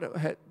that God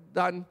had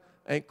done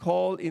and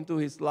called into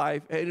his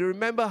life. And he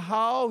remembered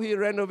how he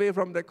ran away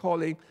from the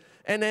calling.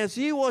 And as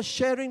he was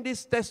sharing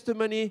this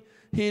testimony,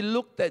 he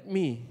looked at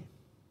me.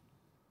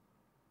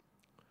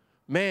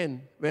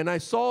 Man, when I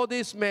saw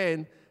this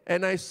man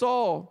and I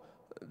saw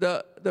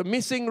the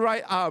missing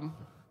right arm,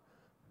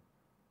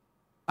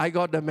 I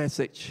got the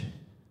message.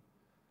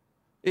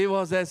 It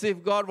was as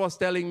if God was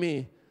telling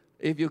me,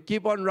 if you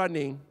keep on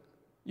running,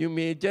 you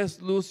may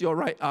just lose your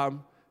right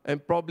arm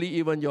and probably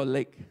even your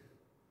leg.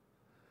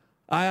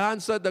 I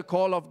answered the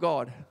call of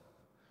God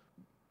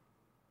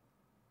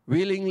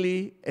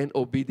willingly and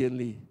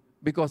obediently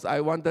because I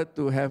wanted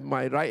to have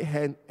my right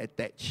hand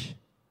attached.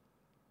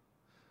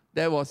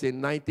 That was in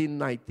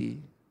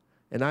 1990.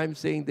 And I'm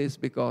saying this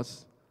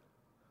because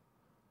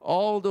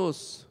all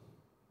those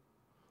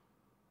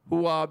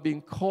who are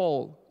being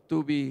called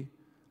to be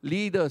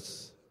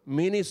leaders,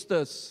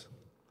 ministers,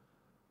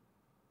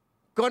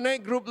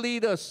 connect group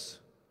leaders,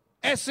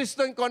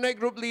 assistant connect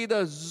group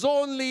leaders,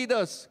 zone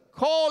leaders,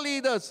 call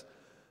leaders,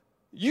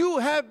 you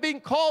have been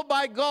called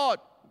by God.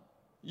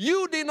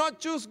 You did not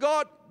choose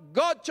God,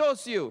 God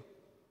chose you.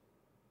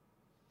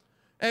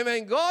 And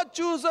when God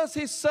chooses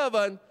his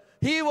servant,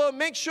 he will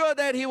make sure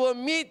that he will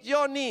meet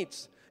your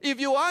needs. If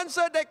you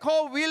answer that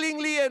call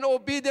willingly and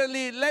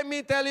obediently, let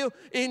me tell you,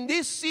 in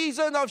this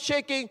season of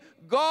shaking,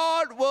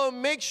 God will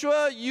make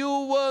sure you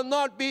will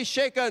not be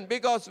shaken,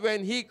 because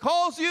when he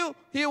calls you,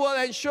 he will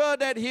ensure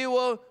that he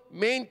will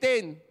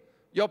maintain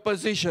your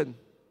position.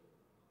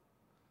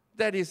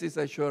 That is his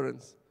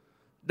assurance.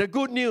 The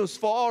good news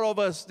for all of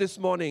us this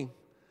morning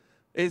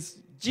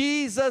is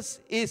Jesus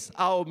is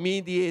our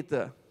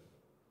mediator.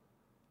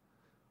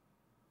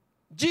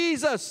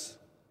 Jesus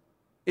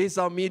is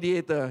our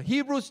mediator.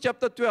 Hebrews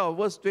chapter 12,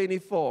 verse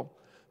 24.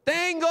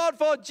 Thank God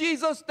for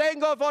Jesus.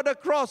 Thank God for the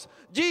cross.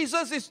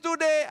 Jesus is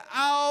today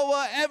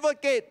our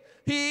advocate.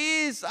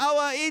 He is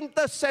our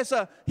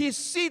intercessor. He's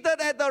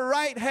seated at the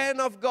right hand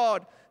of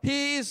God.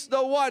 He is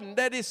the one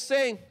that is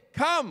saying,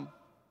 come,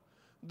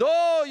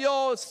 though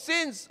your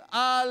sins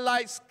are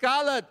like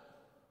scarlet,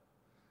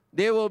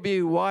 they will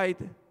be white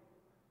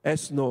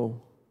as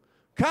snow.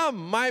 Come,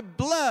 my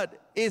blood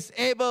is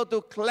able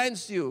to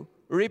cleanse you.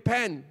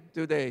 Repent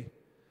today.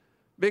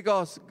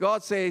 Because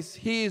God says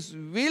he is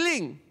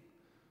willing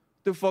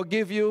to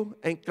forgive you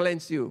and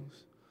cleanse you.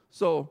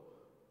 So,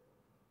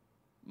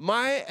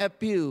 my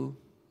appeal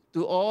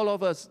to all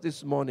of us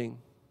this morning,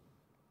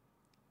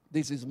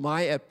 this is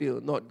my appeal,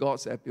 not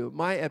God's appeal.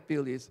 My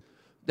appeal is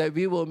that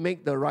we will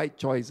make the right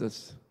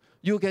choices.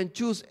 You can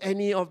choose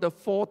any of the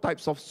 4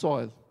 types of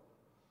soil.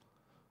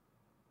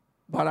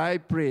 But I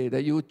pray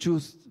that you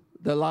choose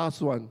the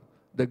last one,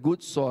 the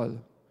good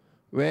soil,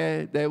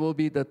 where there will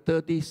be the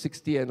 30,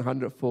 60, and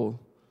 100-fold.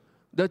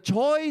 The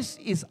choice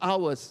is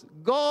ours.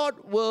 God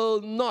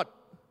will not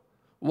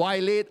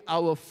violate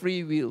our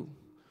free will.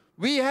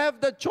 We have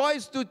the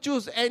choice to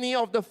choose any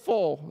of the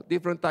 4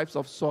 different types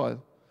of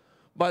soil.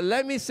 But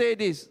let me say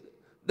this,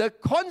 the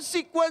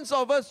consequence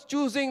of us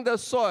choosing the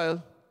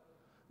soil,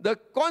 the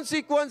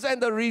consequence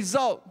and the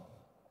result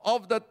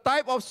of the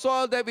type of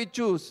soil that we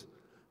choose,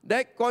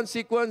 that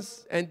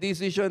consequence and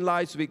decision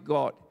lies with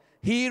God.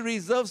 He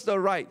reserves the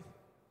right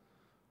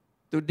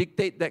to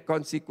dictate that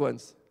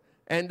consequence.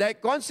 And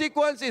that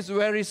consequence is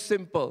very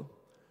simple.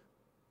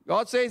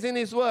 God says in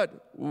His Word,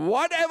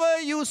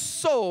 whatever you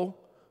sow,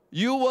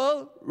 you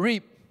will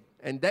reap.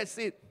 And that's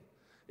it.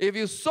 If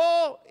you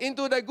sow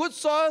into the good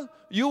soil,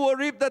 you will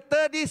reap the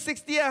 30,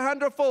 60,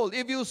 and 100-fold.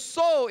 If you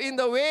sow in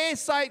the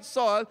wayside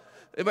soil,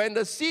 when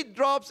the seed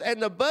drops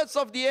and the birds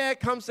of the air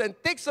comes and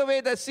takes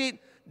away the seed,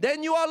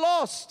 then you are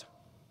lost.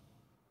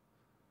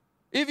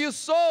 If you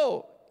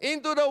sow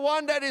into the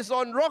one that is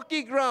on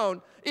rocky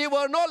ground, it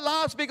will not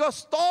last, because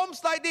storms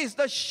like this,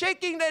 the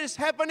shaking that is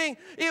happening,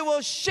 it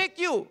will shake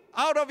you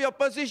out of your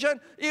position.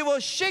 It will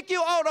shake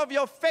you out of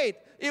your faith.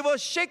 It will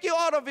shake you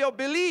out of your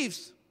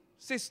beliefs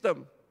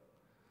system.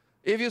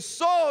 If you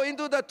sow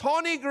into the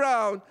thorny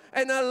ground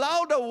and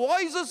allow the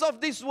voices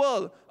of this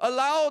world,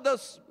 allow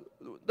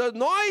the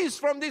noise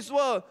from this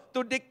world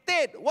to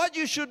dictate what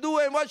you should do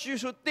and what you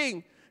should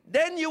think,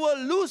 then you will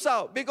lose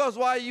out, because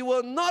why? You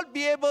will not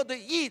be able to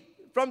eat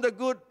from the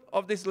good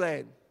of this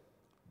land.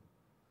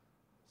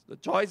 The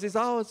choice is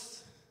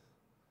ours.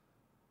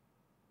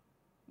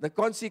 The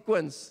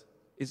consequence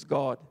is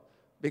God,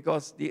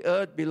 because the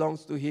earth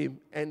belongs to Him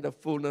and the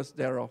fullness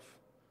thereof.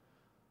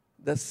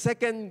 The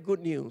second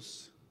good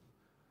news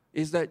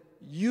is that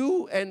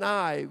you and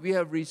I, we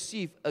have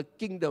received a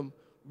kingdom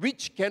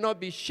which cannot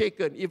be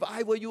shaken. If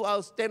I were you,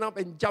 I'll stand up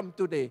and jump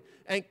today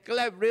and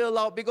clap real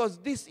loud, because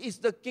this is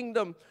the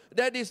kingdom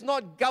that is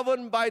not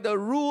governed by the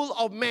rule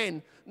of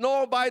man,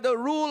 nor by the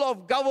rule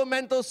of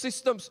governmental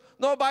systems,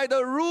 nor by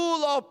the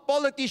rule of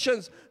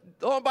politicians,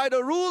 nor by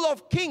the rule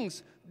of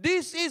kings.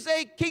 This is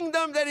a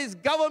kingdom that is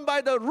governed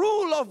by the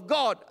rule of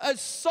God, a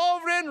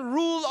sovereign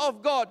rule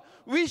of God,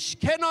 which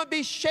cannot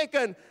be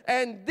shaken.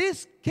 And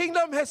this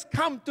kingdom has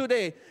come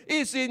today.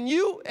 It's in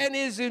you and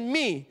is in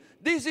me.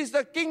 This is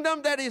the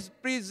kingdom that is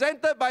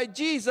presented by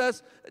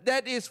Jesus,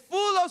 that is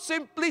full of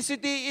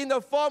simplicity in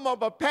the form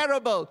of a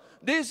parable.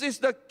 This is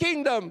the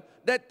kingdom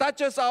that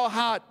touches our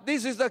heart.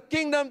 This is the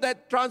kingdom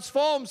that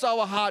transforms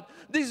our heart.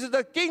 This is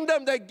the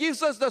kingdom that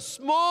gives us the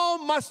small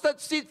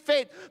mustard seed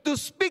faith to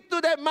speak to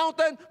that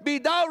mountain, be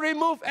thou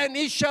removed, and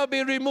it shall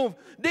be removed.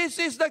 This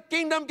is the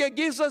kingdom that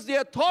gives us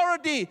the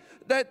authority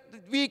that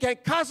we can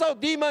cast out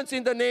demons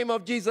in the name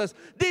of Jesus.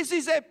 This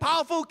is a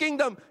powerful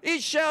kingdom.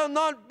 It shall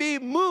not be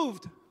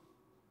moved.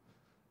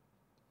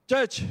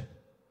 Church,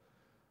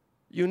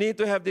 you need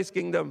to have this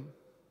kingdom,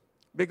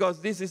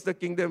 because this is the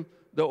kingdom,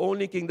 the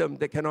only kingdom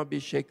that cannot be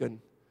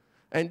shaken.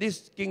 And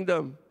this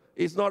kingdom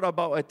is not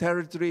about a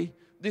territory.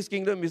 This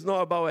kingdom is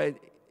not about a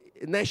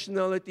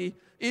nationality.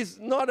 It's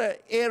not an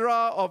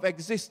era of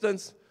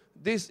existence.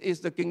 This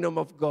is the kingdom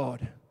of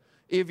God.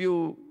 If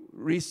you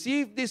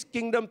receive this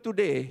kingdom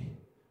today,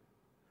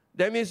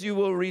 that means you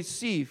will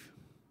receive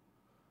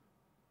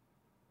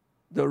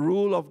the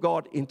rule of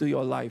God into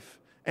your life.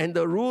 And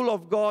the rule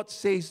of God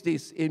says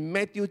this in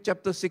Matthew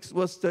chapter 6,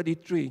 verse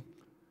 33.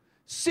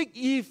 Seek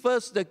ye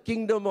first the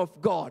kingdom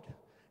of God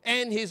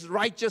and His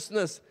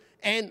righteousness,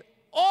 and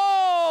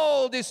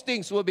all these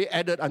things will be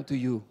added unto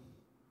you.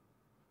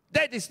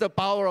 That is the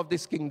power of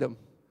this kingdom.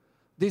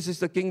 This is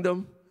the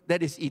kingdom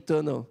that is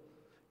eternal.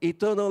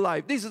 Eternal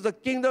life. This is a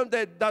kingdom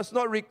that does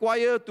not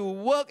require to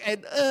work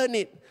and earn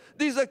it.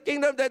 This is a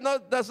kingdom that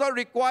does not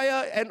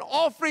require an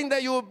offering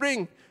that you will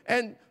bring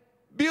and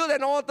build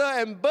an altar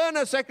and burn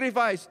a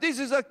sacrifice. This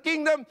is a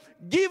kingdom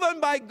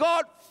given by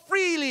God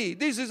freely.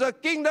 This is a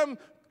kingdom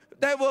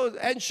that will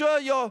ensure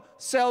your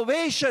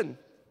salvation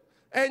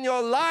and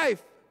your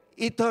life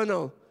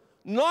eternal.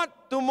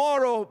 Not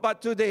tomorrow,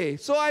 but today.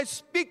 So I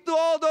speak to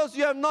all those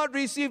who have not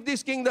received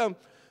this kingdom.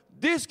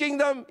 This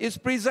kingdom is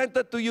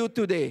presented to you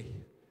today.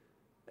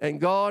 And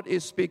God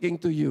is speaking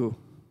to you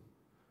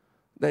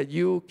that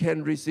you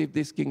can receive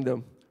this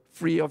kingdom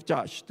free of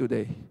charge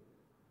today.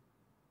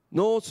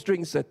 No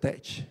strings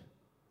attached.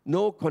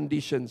 No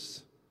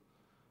conditions.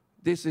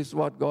 This is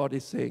what God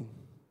is saying.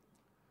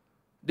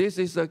 This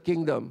is a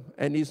kingdom,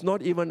 and it's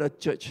not even a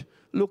church.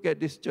 Look at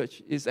this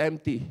church. It's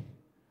empty.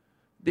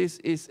 This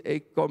is a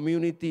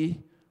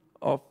community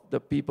of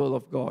the people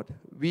of God.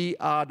 We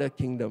are the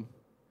kingdom.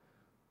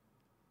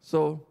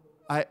 So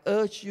I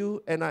urge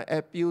you and I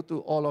appeal to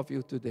all of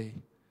you today.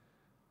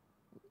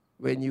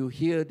 When you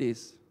hear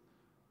this,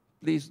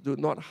 please do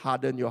not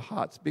harden your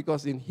hearts,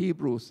 because in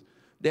Hebrews,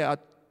 there are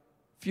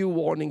few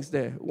warnings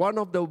there. One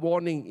of the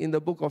warnings in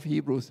the book of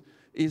Hebrews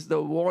is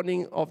the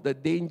warning of the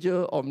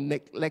danger of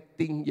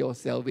neglecting your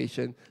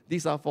salvation.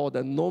 These are for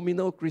the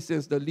nominal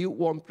Christians, the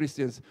lukewarm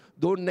Christians.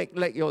 Don't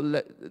neglect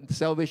your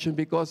salvation,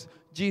 because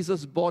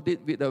Jesus bought it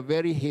with a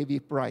very heavy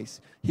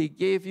price. He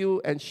gave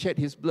you and shed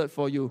His blood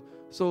for you.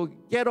 So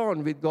get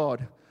on with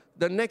God.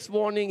 The next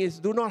warning is,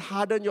 do not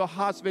harden your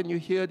hearts when you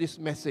hear this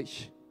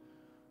message.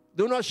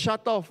 Do not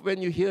shut off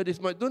when you hear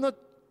this message. Do not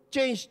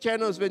change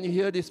channels when you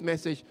hear this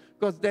message,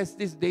 because there's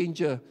this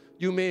danger.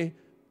 You may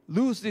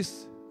lose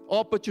this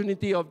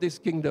opportunity of this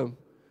kingdom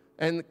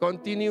and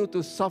continue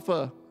to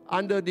suffer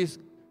under this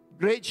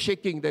great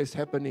shaking that is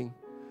happening.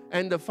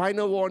 And the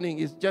final warning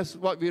is just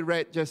what we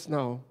read just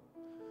now.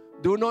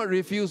 Do not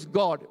refuse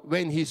God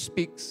when He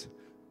speaks.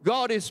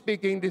 God is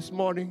speaking this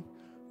morning.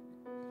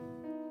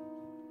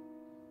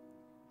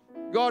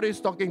 God is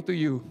talking to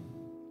you.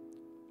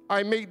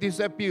 I make this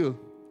appeal.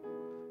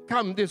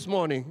 Come this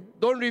morning.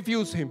 Don't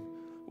refuse Him.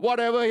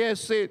 Whatever He has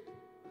said,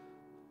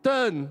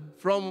 turn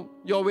from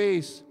your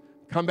ways.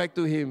 Come back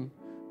to Him.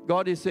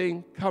 God is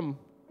saying, come,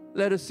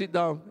 let us sit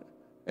down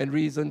and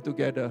reason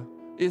together.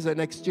 It's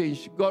an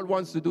exchange. God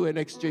wants to do an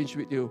exchange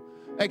with you.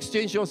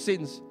 Exchange your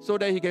sins so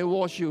that He can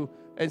wash you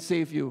and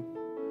save you.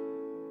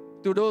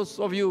 To those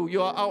of you,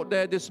 you are out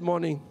there this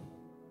morning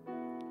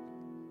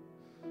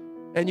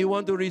and you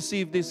want to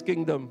receive this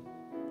kingdom.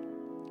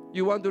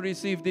 You want to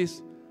receive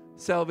this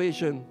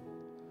salvation.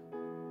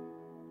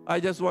 I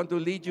just want to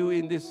lead you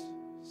in this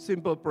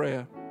simple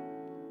prayer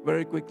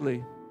very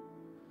quickly.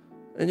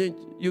 And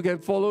you can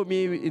follow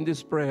me in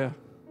this prayer.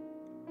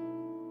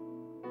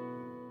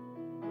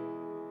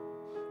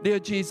 Dear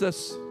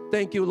Jesus,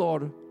 thank you,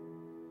 Lord,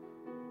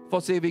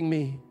 for saving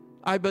me.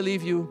 I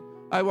believe you.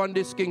 I want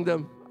this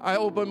kingdom. I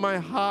open my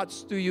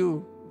hearts to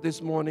you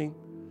this morning.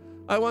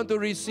 I want to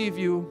receive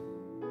you.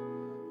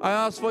 I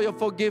ask for your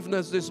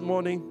forgiveness this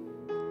morning.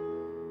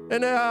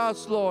 And I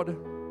ask, Lord,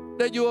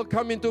 that you will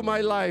come into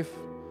my life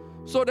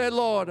so that,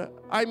 Lord,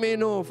 I may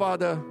know,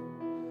 Father,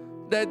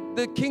 that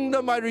the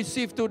kingdom I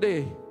receive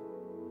today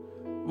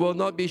will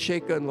not be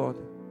shaken, Lord.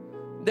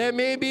 There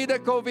may be the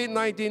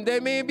COVID-19. There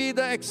may be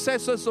the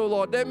excesses, oh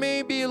Lord. There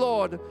may be,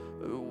 Lord,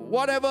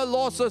 whatever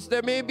losses.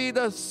 There may be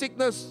the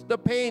sickness, the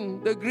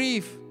pain, the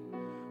grief.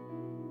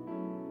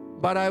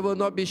 But I will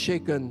not be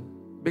shaken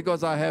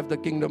because I have the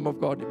kingdom of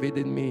God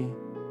within me.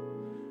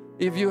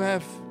 If you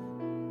have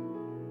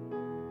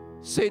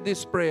said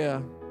this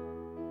prayer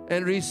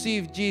and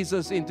received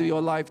Jesus into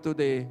your life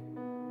today,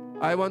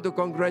 I want to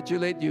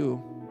congratulate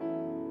you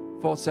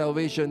for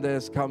salvation that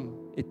has come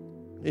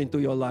into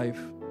your life.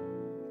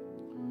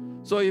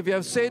 So if you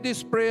have said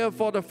this prayer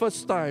for the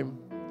first time,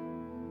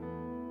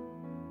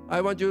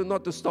 I want you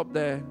not to stop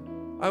there.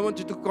 I want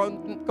you to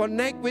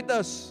connect with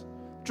us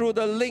through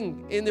the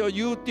link in your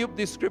YouTube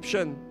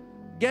description.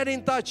 Get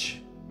in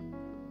touch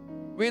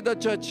with the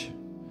church.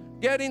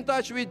 Get in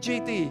touch with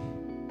GT.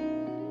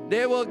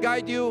 They will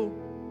guide you.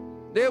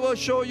 They will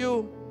show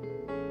you.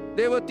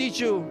 They will teach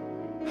you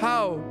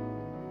how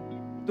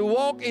to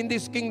walk in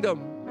this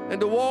kingdom and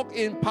to walk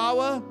in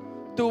power,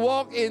 to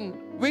walk in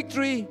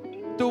victory,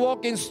 to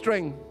walk in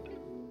strength.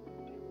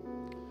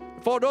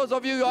 For those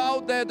of you who are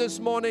out there this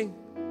morning,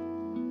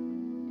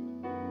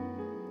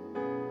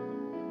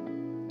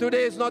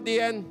 today is not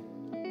the end.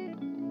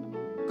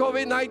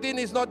 COVID-19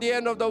 is not the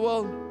end of the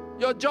world.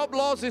 Your job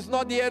loss is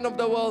not the end of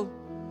the world.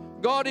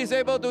 God is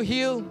able to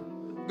heal.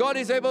 God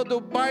is able to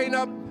bind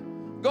up.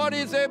 God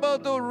is able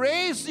to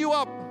raise you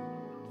up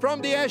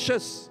from the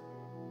ashes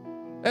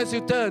as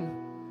you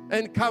turn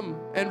and come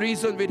and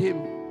reason with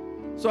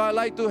Him. So I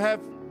like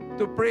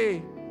to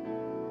pray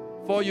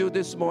for you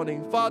this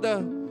morning.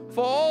 Father,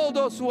 for all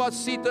those who are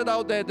seated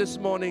out there this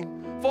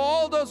morning, for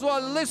all those who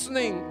are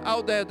listening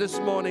out there this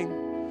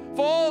morning,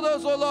 for all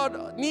those, oh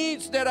Lord,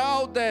 needs that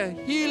are out there,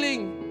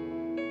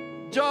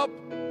 healing, job,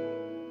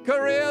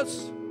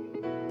 careers,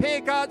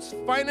 pay cuts,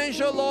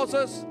 financial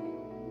losses,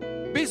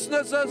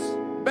 businesses,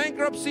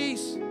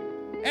 bankruptcies,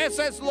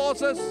 assets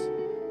losses,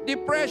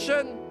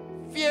 depression,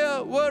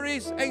 fear,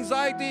 worries,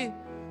 anxiety,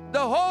 the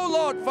whole,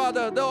 Lord,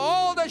 Father,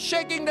 all the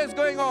shaking that's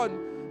going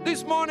on.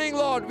 This morning,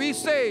 Lord, we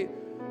say,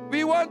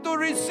 we want to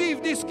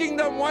receive this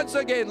kingdom once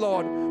again,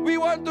 Lord. We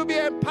want to be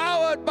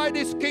empowered by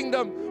this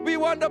kingdom. We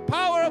want the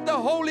power of the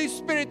Holy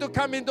Spirit to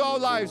come into our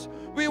lives.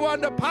 We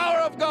want the power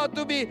of God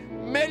to be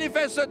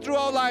manifested through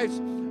our lives.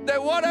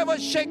 That whatever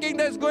shaking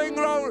that's going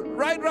on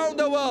right around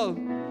the world,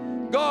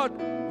 God,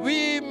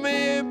 we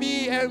may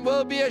be and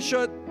will be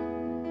assured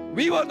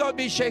we will not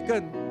be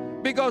shaken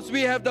because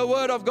we have the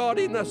Word of God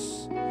in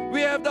us.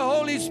 We have the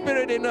Holy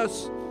Spirit in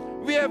us.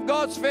 We have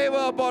God's favor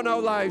upon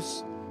our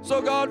lives.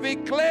 So God, we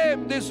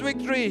claim this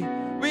victory.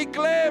 We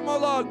claim, oh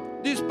Lord,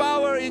 this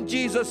power in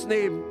Jesus'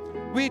 name.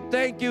 We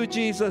thank you,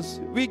 Jesus.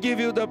 We give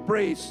you the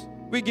praise.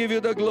 We give you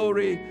the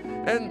glory.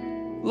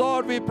 And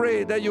Lord, we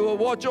pray that you will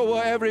watch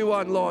over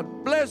everyone,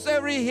 Lord. Bless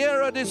every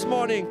hearer this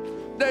morning,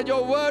 that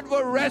your word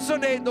will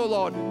resonate, oh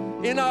Lord,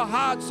 in our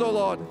hearts, oh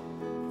Lord,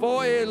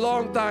 for a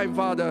long time,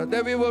 Father,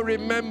 that we will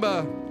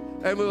remember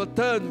and we will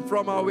turn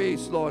from our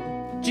ways, Lord.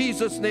 In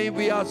Jesus' name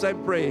we ask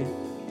and pray.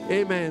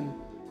 Amen.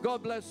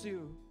 God bless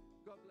you.